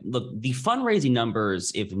 Look, the fundraising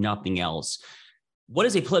numbers, if nothing else, what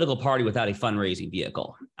is a political party without a fundraising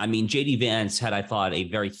vehicle? I mean, J.D. Vance had, I thought, a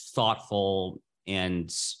very thoughtful and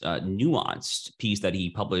nuanced piece that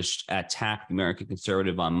he published at TAC, the American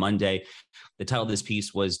Conservative, on Monday. The title of this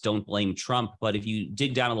piece was "Don't Blame Trump." But if you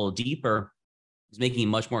dig down a little deeper, was making a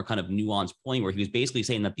much more kind of nuanced point where he was basically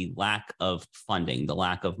saying that the lack of funding, the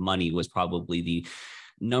lack of money was probably the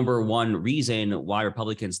number one reason why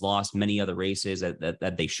Republicans lost many other races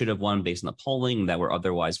that they should have won based on the polling that were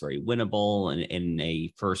otherwise very winnable in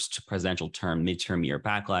a first presidential term, midterm year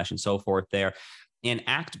backlash and so forth there. And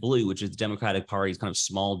Act Blue, which is the Democratic Party's kind of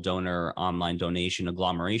small donor online donation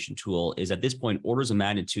agglomeration tool, is at this point orders of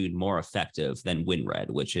magnitude more effective than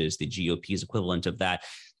WinRed, which is the GOP's equivalent of that.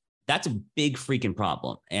 That's a big freaking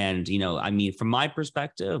problem. And, I mean, from my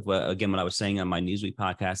perspective, again, what I was saying on my Newsweek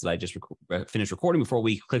podcast that I just finished recording before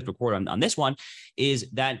we clicked record on this one, is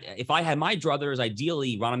that if I had my druthers,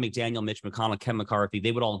 ideally, Ronald McDaniel, Mitch McConnell, Ken McCarthy,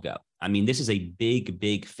 they would all go. I mean, this is a big,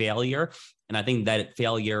 big failure. And I think that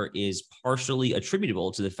failure is partially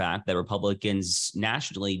attributable to the fact that Republicans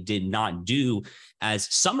nationally did not do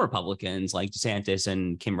as some Republicans like DeSantis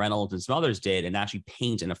and Kim Reynolds and some others did, and actually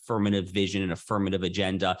paint an affirmative vision, an affirmative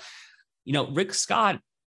agenda. Rick Scott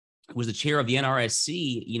was the chair of the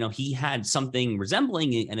NRSC. He had something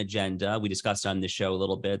resembling an agenda. We discussed on this show a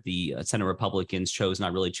little bit. The Senate Republicans chose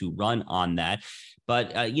not really to run on that.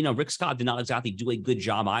 But, Rick Scott did not exactly do a good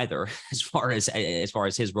job either as far as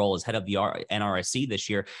his role as head of the NRSC this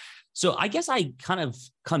year. So I guess I kind of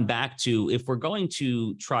come back to, if we're going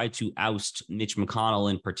to try to oust Mitch McConnell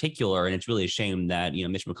in particular, and it's really a shame that,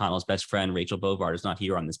 Mitch McConnell's best friend, Rachel Bovard, is not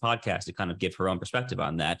here on this podcast to kind of give her own perspective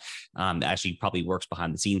on that. Actually probably works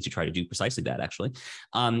behind the scenes to try to do precisely that, actually.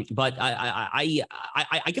 But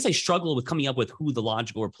I guess I struggle with coming up with who the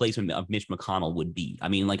logical replacement of Mitch McConnell would be. I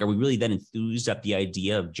mean, are we really then enthused at the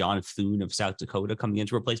idea of John Thune of South Dakota coming in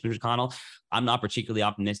to replace Mitch McConnell? I'm not particularly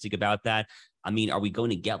optimistic about that. I mean, are we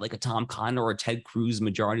going to get like a Tom Cotton or a Ted Cruz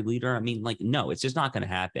majority leader? I mean, no, it's just not going to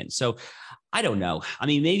happen. So I don't know. I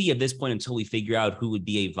mean, maybe at this point, until we figure out who would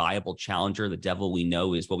be a viable challenger, the devil we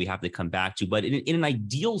know is what we have to come back to. But in an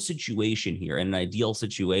ideal situation here,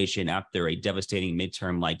 after a devastating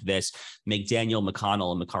midterm like this, McDaniel,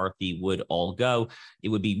 McConnell, and McCarthy would all go. It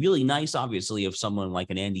would be really nice, obviously, if someone like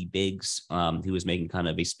an Andy Biggs, who was making kind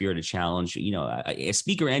of a spirited challenge, a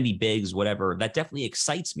speaker, Andy Biggs, whatever, that definitely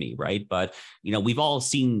excites me, right? But, we've all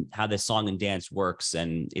seen how this song and dance works,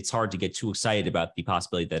 and it's hard to get too excited about the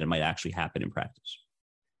possibility that it might actually happen in practice.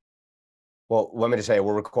 Well, let me just say,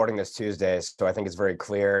 we're recording this Tuesday, so I think it's very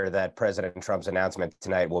clear that President Trump's announcement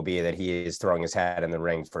tonight will be that he is throwing his hat in the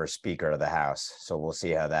ring for Speaker of the House. So we'll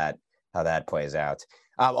see how that plays out.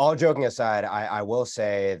 All joking aside, I will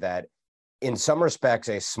say that in some respects,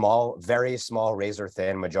 a very small,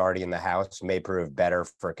 razor-thin majority in the House may prove better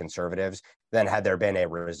for conservatives than had there been a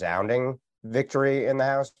resounding victory in the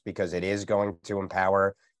House, because it is going to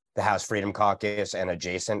empower the House Freedom Caucus and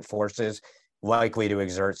adjacent forces, likely to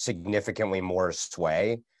exert significantly more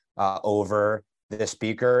sway over the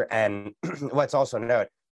speaker. And let's also note,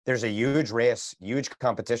 there's a huge race, huge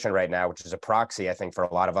competition right now, which is a proxy, I think, for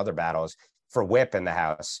a lot of other battles for whip in the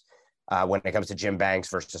House when it comes to Jim Banks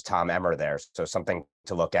versus Tom Emmer there. So something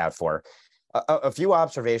to look out for. A few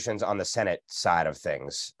observations on the Senate side of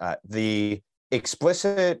things. The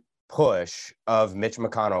explicit push of Mitch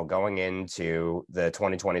McConnell going into the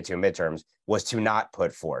 2022 midterms was to not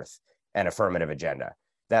put forth an affirmative agenda.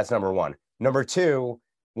 That's number one. Number two,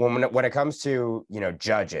 when it comes to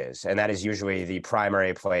judges, and that is usually the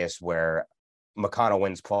primary place where McConnell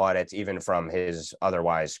wins plaudits, even from his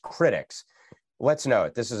otherwise critics. Let's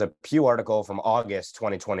note, this is a Pew article from August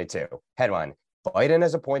 2022. Headline: Biden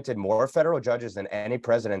has appointed more federal judges than any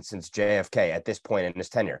president since JFK at this point in his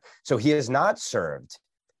tenure. So he has not served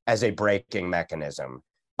as a braking mechanism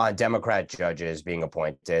on Democrat judges being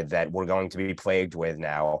appointed that we're going to be plagued with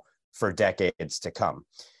now for decades to come.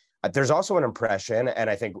 There's also an impression, and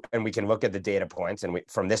I think, and we can look at the data points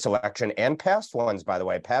from this election and past ones, by the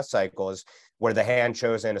way, past cycles where the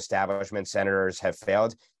hand-chosen establishment senators have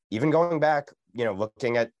failed, even going back,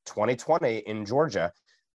 looking at 2020 in Georgia,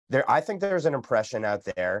 I think there's an impression out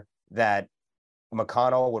there that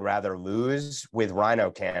McConnell would rather lose with rhino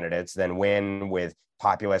candidates than win with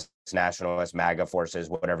populist, nationalist, MAGA forces,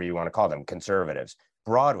 whatever you want to call them, conservatives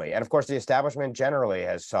broadly. And of course, the establishment generally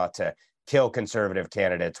has sought to kill conservative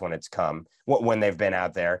candidates when they've been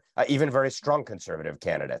out there, even very strong conservative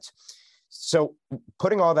candidates. So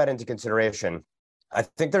putting all that into consideration, I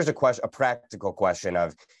think there's a practical question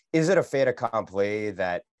of, is it a fait accompli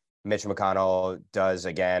that Mitch McConnell does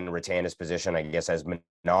again retain his position, I guess, as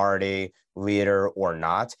minority leader or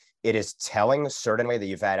not? It is telling, certainly, that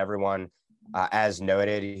you've had everyone, as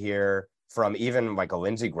noted here, from even like a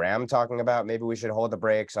Lindsey Graham talking about maybe we should hold the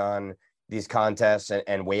brakes on these contests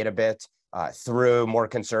and wait a bit, through more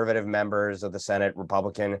conservative members of the Senate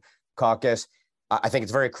Republican caucus. I think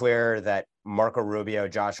it's very clear that Marco Rubio,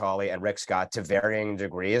 Josh Hawley, and Rick Scott, to varying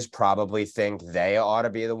degrees, probably think they ought to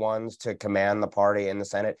be the ones to command the party in the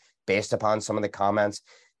Senate based upon some of the comments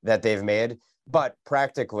that they've made. But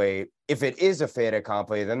practically, if it is a fait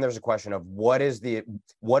accompli, then there's a question of what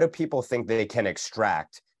do people think they can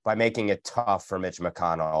extract by making it tough for Mitch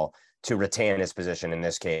McConnell to retain his position in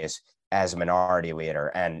this case as minority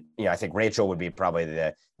leader. And, I think Rachel would be probably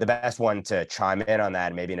the best one to chime in on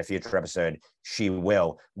that. Maybe in a future episode, she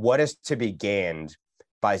will. What is to be gained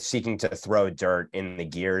by seeking to throw dirt in the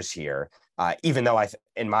gears here? Even though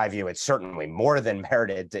in my view, it's certainly more than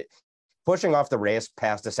merited. Pushing off the race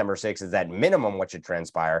past December 6th is at minimum what should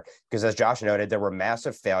transpire, because as Josh noted, there were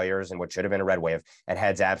massive failures in what should have been a red wave, and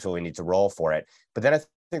heads absolutely need to roll for it. But then I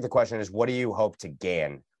think the question is, what do you hope to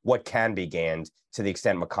gain? What can be gained to the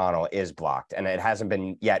extent McConnell is blocked? And it hasn't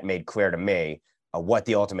been yet made clear to me what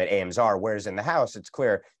the ultimate aims are. Whereas in the House, it's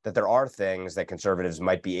clear that there are things that conservatives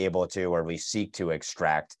might be able to, or at least seek to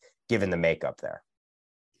extract, given the makeup there.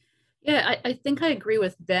 Yeah, I think I agree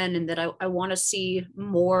with Ben in that I want to see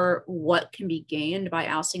more what can be gained by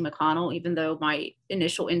ousting McConnell, even though my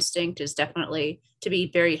initial instinct is definitely to be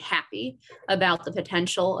very happy about the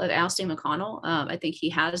potential of ousting McConnell. I think he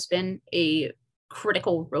has been a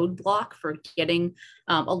critical roadblock for getting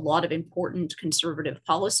a lot of important conservative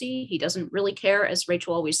policy. He doesn't really care, as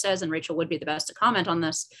Rachel always says, and Rachel would be the best to comment on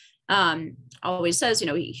this. Always says,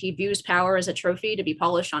 he views power as a trophy to be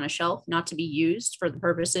polished on a shelf, not to be used for the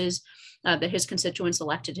purposes that his constituents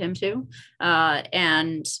elected him to.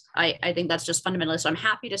 And I think that's just fundamental. So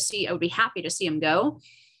I would be happy to see him go.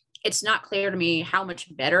 It's not clear to me how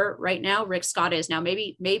much better right now Rick Scott is. Now,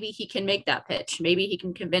 maybe he can make that pitch. Maybe he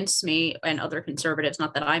can convince me and other conservatives,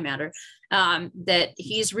 not that I matter, that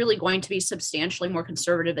he's really going to be substantially more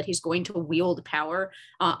conservative, that he's going to wield power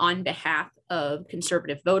on behalf of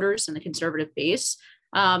conservative voters and the conservative base.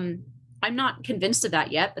 I'm not convinced of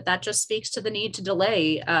that yet, but that just speaks to the need to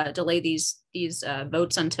delay these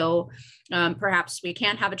votes until perhaps we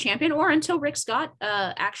can have a champion, or until Rick Scott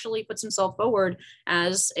actually puts himself forward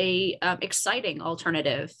as a exciting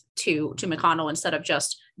alternative to McConnell instead of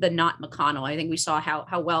just the not McConnell. I think we saw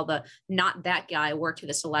how well the not that guy worked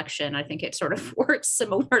this election. I think it sort of works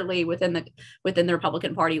similarly within the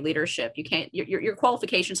Republican Party leadership. You can't your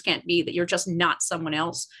qualifications can't be that you're just not someone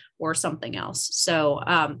else or something else. So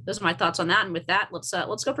those are my thoughts on that. And with that,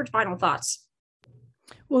 let's go for final thoughts.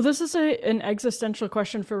 Well, this is an existential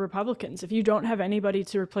question for Republicans. If you don't have anybody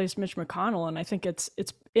to replace Mitch McConnell, and I think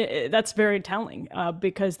that's very telling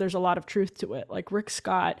because there's a lot of truth to it. Like Rick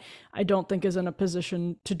Scott, I don't think is in a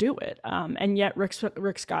position to do it, and yet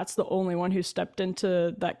Rick Scott's the only one who stepped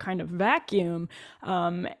into that kind of vacuum.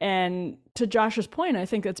 And to Josh's point, I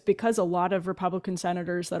think it's because a lot of Republican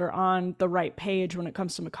senators that are on the right page when it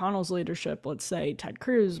comes to McConnell's leadership, let's say Ted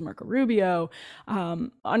Cruz, Marco Rubio,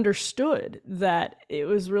 understood that it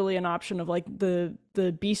was really an option of like the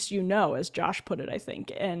beast, as Josh put it, I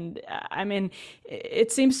think. And I mean,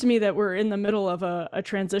 it seems to me that we're in the middle of a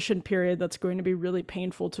transition period that's going to be really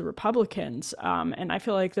painful to Republicans. And I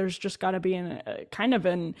feel like there's just got to be kind of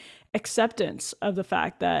an acceptance of the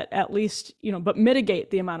fact that at least, but mitigate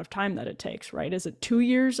the amount of time that it takes, right? Is it 2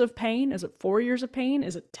 years of pain? Is it 4 years of pain?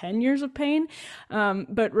 Is it 10 years of pain?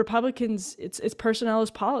 But Republicans, it's personnel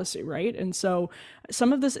is policy, right? And so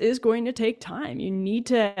some of this is going to take time. You need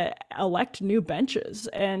to elect new benches,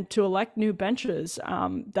 and to elect new benches,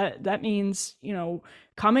 that means,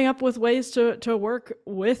 coming up with ways to work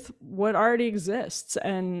with what already exists,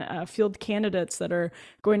 and field candidates that are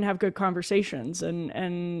going to have good conversations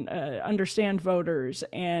and understand voters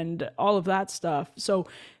and all of that stuff. So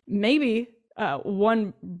maybe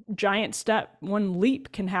one giant step, one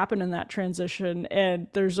leap can happen in that transition, and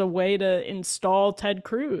there's a way to install Ted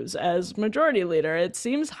Cruz as majority leader. It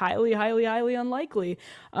seems highly, highly, highly unlikely,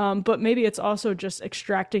 but maybe it's also just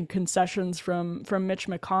extracting concessions from Mitch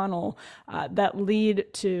McConnell that lead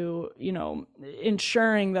to,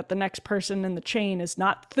 ensuring that the next person in the chain is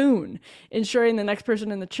not Thune, ensuring the next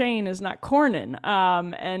person in the chain is not Cornyn,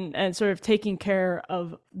 and sort of taking care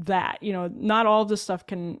of that. Not all of this stuff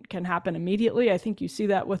can happen immediately. I think you see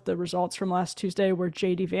that with the results from last Tuesday, where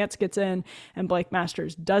J.D. Vance gets in and Blake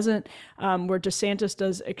Masters doesn't, where DeSantis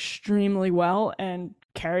does extremely well and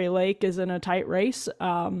Kari Lake is in a tight race.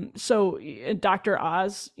 So Dr.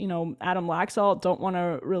 Oz, Adam Laxalt don't want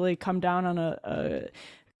to really come down on a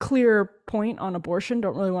clear point on abortion,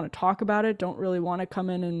 don't really want to talk about it, don't really want to come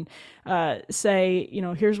in and say,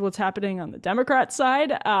 here's what's happening on the Democrat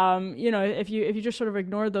side. If you just sort of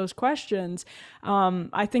ignore those questions,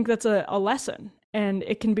 I think that's a lesson. And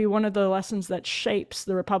it can be one of the lessons that shapes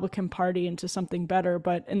the Republican Party into something better.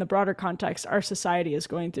 But in the broader context, our society is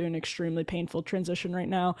going through an extremely painful transition right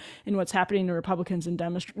now. And what's happening to Republicans and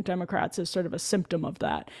Democrats is sort of a symptom of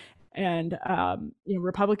that. And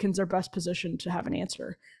Republicans are best positioned to have an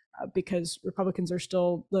answer because Republicans are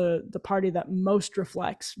still the party that most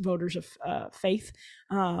reflects voters of faith.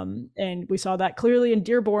 And we saw that clearly in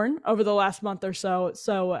Dearborn over the last month or so.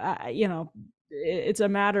 So, it's a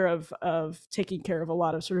matter of taking care of a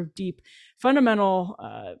lot of sort of deep,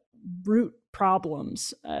 fundamental root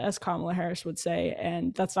problems, as Kamala Harris would say,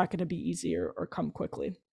 and that's not going to be easy or come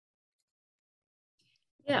quickly.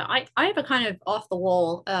 Yeah, I have a kind of off the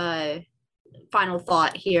wall final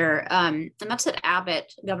thought here, and that's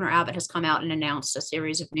that Governor Abbott has come out and announced a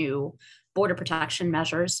series of new border protection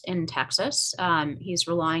measures in Texas. He's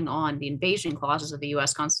relying on the invasion clauses of the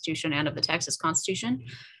U.S. Constitution and of the Texas Constitution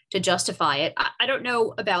to justify it. I don't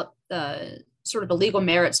know about the sort of the legal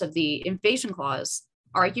merits of the invasion clause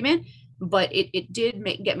argument, but it did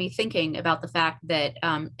get me thinking about the fact that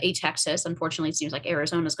a Texas, unfortunately, it seems like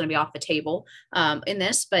Arizona is going to be off the table in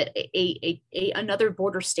this, but another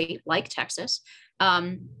border state like Texas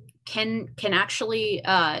can actually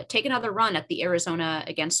take another run at the Arizona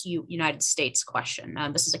against United States question.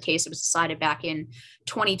 This is a case that was decided back in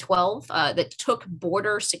 2012 that took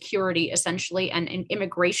border security essentially and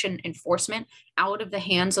immigration enforcement out of the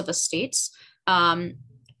hands of the states.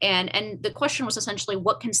 And the question was essentially,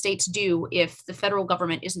 what can states do if the federal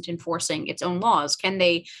government isn't enforcing its own laws? Can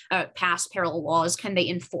they pass parallel laws? Can they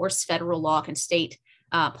enforce federal law? Can state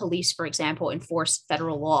police, for example, enforce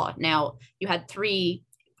federal law? Now, you had three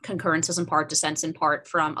concurrences in part, dissents in part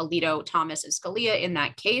from Alito, Thomas, and Scalia in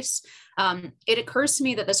that case. It occurs to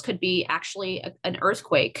me that this could be actually an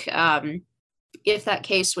earthquake if that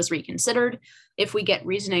case was reconsidered, if we get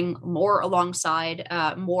reasoning more alongside,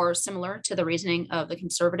 more similar to the reasoning of the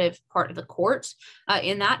conservative part of the court,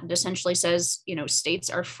 in that it essentially says, states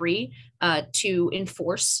are free to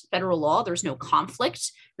enforce federal law. There's no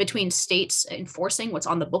conflict between states enforcing what's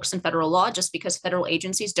on the books in federal law just because federal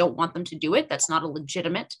agencies don't want them to do it. That's not a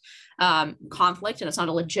legitimate conflict, and it's not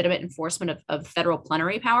a legitimate enforcement of federal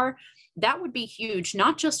plenary power. That would be huge,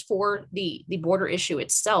 not just for the border issue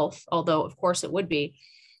itself, although of course it would be,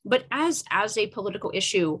 but as a political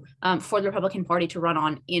issue for the Republican Party to run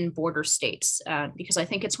on in border states, because I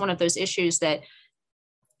think it's one of those issues that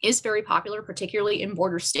is very popular, particularly in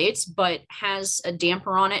border states, but has a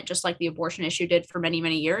damper on it, just like the abortion issue did for many,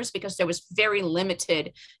 many years, because there was very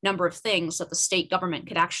limited number of things that the state government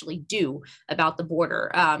could actually do about the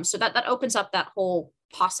border. So that opens up that whole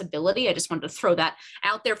possibility. I just wanted to throw that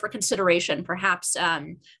out there for consideration. Perhaps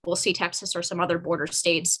we'll see Texas or some other border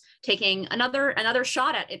states taking another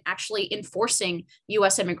shot at it, actually enforcing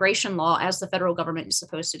U.S. immigration law as the federal government is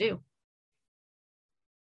supposed to do.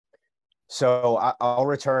 So I'll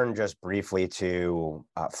return just briefly to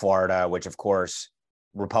Florida, which of course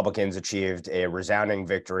Republicans achieved a resounding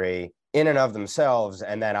victory in and of themselves,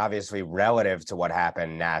 and then obviously relative to what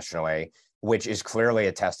happened nationally, which is clearly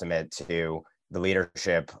a testament to the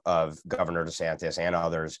leadership of Governor DeSantis and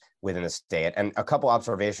others within the state. And a couple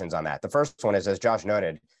observations on that. The first one is, as Josh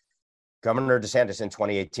noted, Governor DeSantis in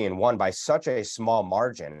 2018 won by such a small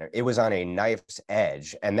margin. It was on a knife's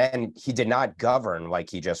edge. And then he did not govern like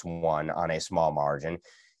he just won on a small margin.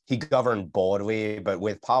 He governed boldly, but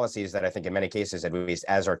with policies that I think in many cases, at least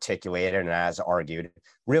as articulated and as argued,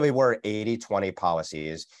 really were 80-20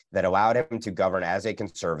 policies that allowed him to govern as a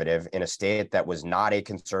conservative in a state that was not a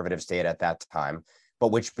conservative state at that time,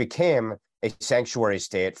 but which became a sanctuary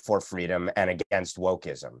state for freedom and against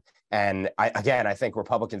wokeism. And I think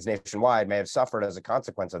Republicans nationwide may have suffered as a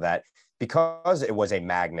consequence of that because it was a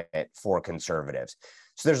magnet for conservatives.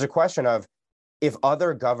 So there's a question of, if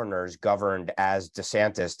other governors governed as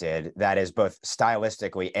DeSantis did, that is both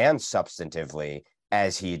stylistically and substantively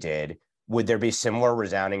as he did, would there be similar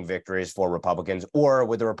resounding victories for Republicans, or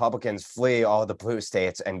would the Republicans flee all the blue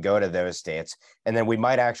states and go to those states? And then we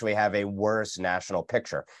might actually have a worse national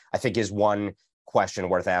picture, I think is one question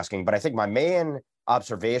worth asking. But I think my main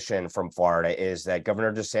observation from Florida is that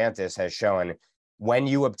Governor DeSantis has shown, when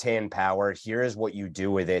you obtain power, here is what you do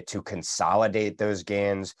with it to consolidate those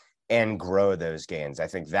gains and grow those gains. I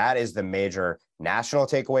think that is the major national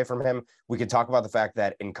takeaway from him. We could talk about the fact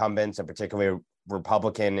that incumbents, and particularly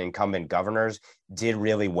Republican incumbent governors, did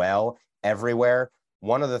really well everywhere.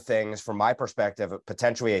 One of the things, from my perspective,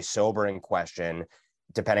 potentially a sobering question,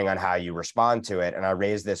 depending on how you respond to it, and I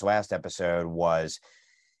raised this last episode, was,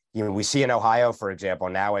 we see in Ohio, for example,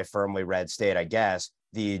 now a firmly red state, I guess,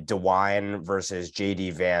 the DeWine versus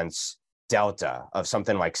J.D. Vance delta of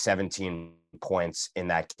something like 17 points in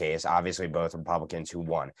that case. Obviously, both Republicans who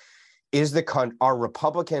won. Are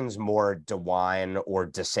Republicans more DeWine or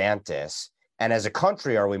DeSantis? And as a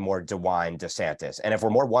country, are we more DeWine, DeSantis? And if we're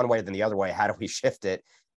more one way than the other way, how do we shift it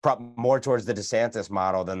more towards the DeSantis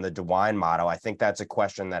model than the DeWine model? I think that's a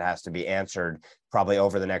question that has to be answered probably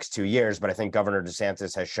over the next 2 years. But I think Governor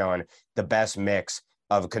DeSantis has shown the best mix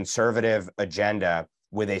of conservative agenda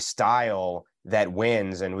with a style that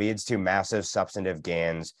wins and leads to massive substantive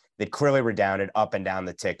gains that clearly redounded up and down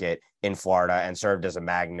the ticket in Florida and served as a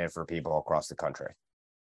magnet for people across the country.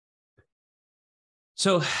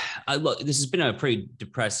 So, look, this has been a pretty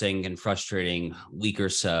depressing and frustrating week or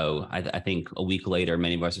so. I think a week later,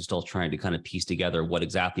 many of us are still trying to kind of piece together what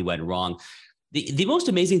exactly went wrong. The most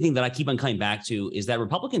amazing thing that I keep on coming back to is that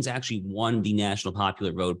Republicans actually won the national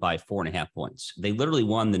popular vote by 4.5 points. They literally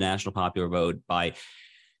won the national popular vote by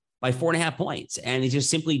 4.5 points. And it just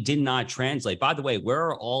simply did not translate. By the way, where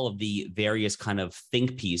are all of the various kind of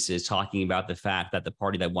think pieces talking about the fact that the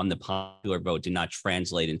party that won the popular vote did not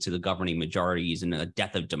translate into the governing majorities and a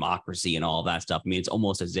death of democracy and all of that stuff? I mean, it's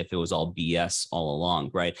almost as if it was all BS all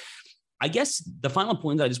along, right? I guess the final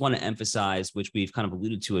point that I just want to emphasize, which we've kind of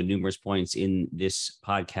alluded to at numerous points in this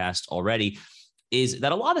podcast already, is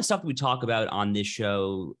that a lot of the stuff we talk about on this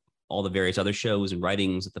show, all the various other shows and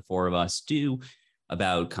writings that the four of us do,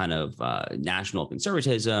 about kind of national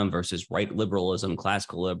conservatism versus right liberalism,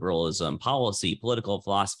 classical liberalism, policy, political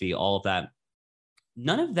philosophy, all of that.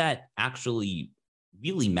 None of that actually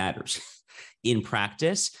really matters in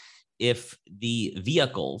practice if the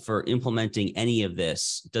vehicle for implementing any of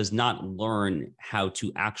this does not learn how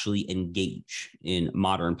to actually engage in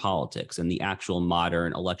modern politics and the actual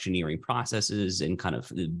modern electioneering processes and kind of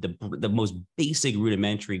the most basic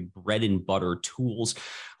rudimentary bread and butter tools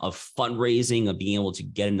of fundraising, of being able to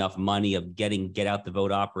get enough money, of get out the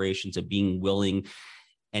vote operations, of being willing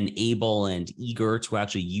and able and eager to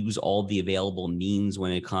actually use all the available means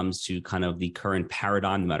when it comes to kind of the current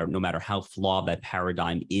paradigm, no matter how flawed that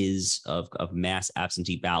paradigm is of mass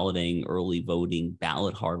absentee balloting, early voting,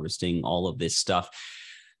 ballot harvesting, all of this stuff.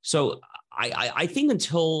 So I think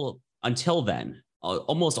until then,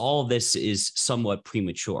 almost all of this is somewhat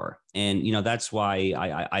premature. And, that's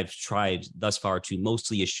why I've tried thus far to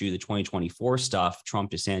mostly eschew the 2024 stuff,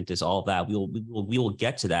 Trump, DeSantis, all of that. We will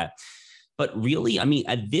get to that. But really, I mean,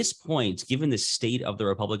 at this point, given the state of the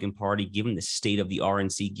Republican Party, given the state of the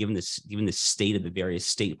RNC, given the state of the various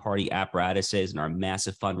state party apparatuses and our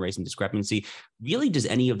massive fundraising discrepancy, really, does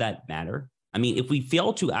any of that matter? I mean, if we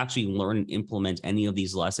fail to actually learn and implement any of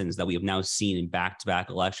these lessons that we have now seen in back-to-back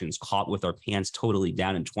elections, caught with our pants totally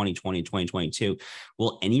down in 2020 and 2022,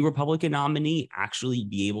 will any Republican nominee actually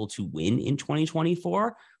be able to win in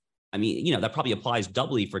 2024? I mean, that probably applies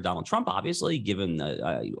doubly for Donald Trump, obviously, given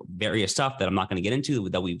the various stuff that I'm not going to get into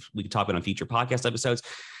that we could talk about on future podcast episodes.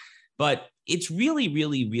 But it's really,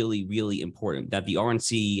 really, really, really important that the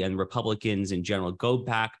RNC and Republicans in general go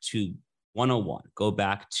back to 101, go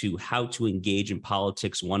back to how to engage in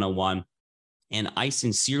politics 101. And I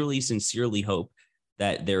sincerely, sincerely hope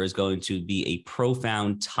that there is going to be a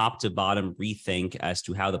profound top to bottom rethink as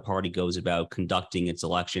to how the party goes about conducting its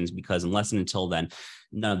elections, because unless and until then,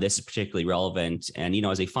 none of this is particularly relevant. And,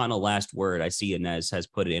 as a final last word, I see Inez has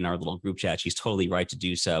put it in our little group chat. She's totally right to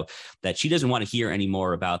do so, that she doesn't want to hear any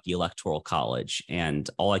more about the Electoral College. And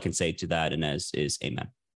all I can say to that, Inez, is amen.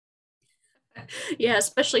 Yeah,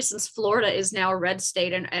 especially since Florida is now a red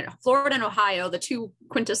state, and Florida and Ohio, the two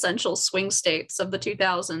quintessential swing states of the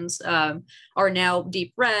 2000s, are now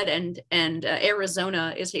deep red, and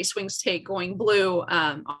Arizona is a swing state going blue.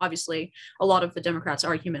 Obviously, a lot of the Democrats'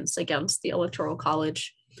 arguments against the Electoral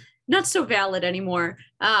College not so valid anymore.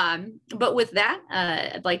 But with that,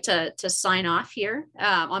 I'd like to sign off here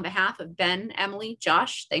on behalf of Ben, Emily,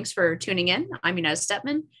 Josh. Thanks for tuning in. I'm Inez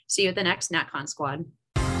Stepman. See you at the next NatCon Squad.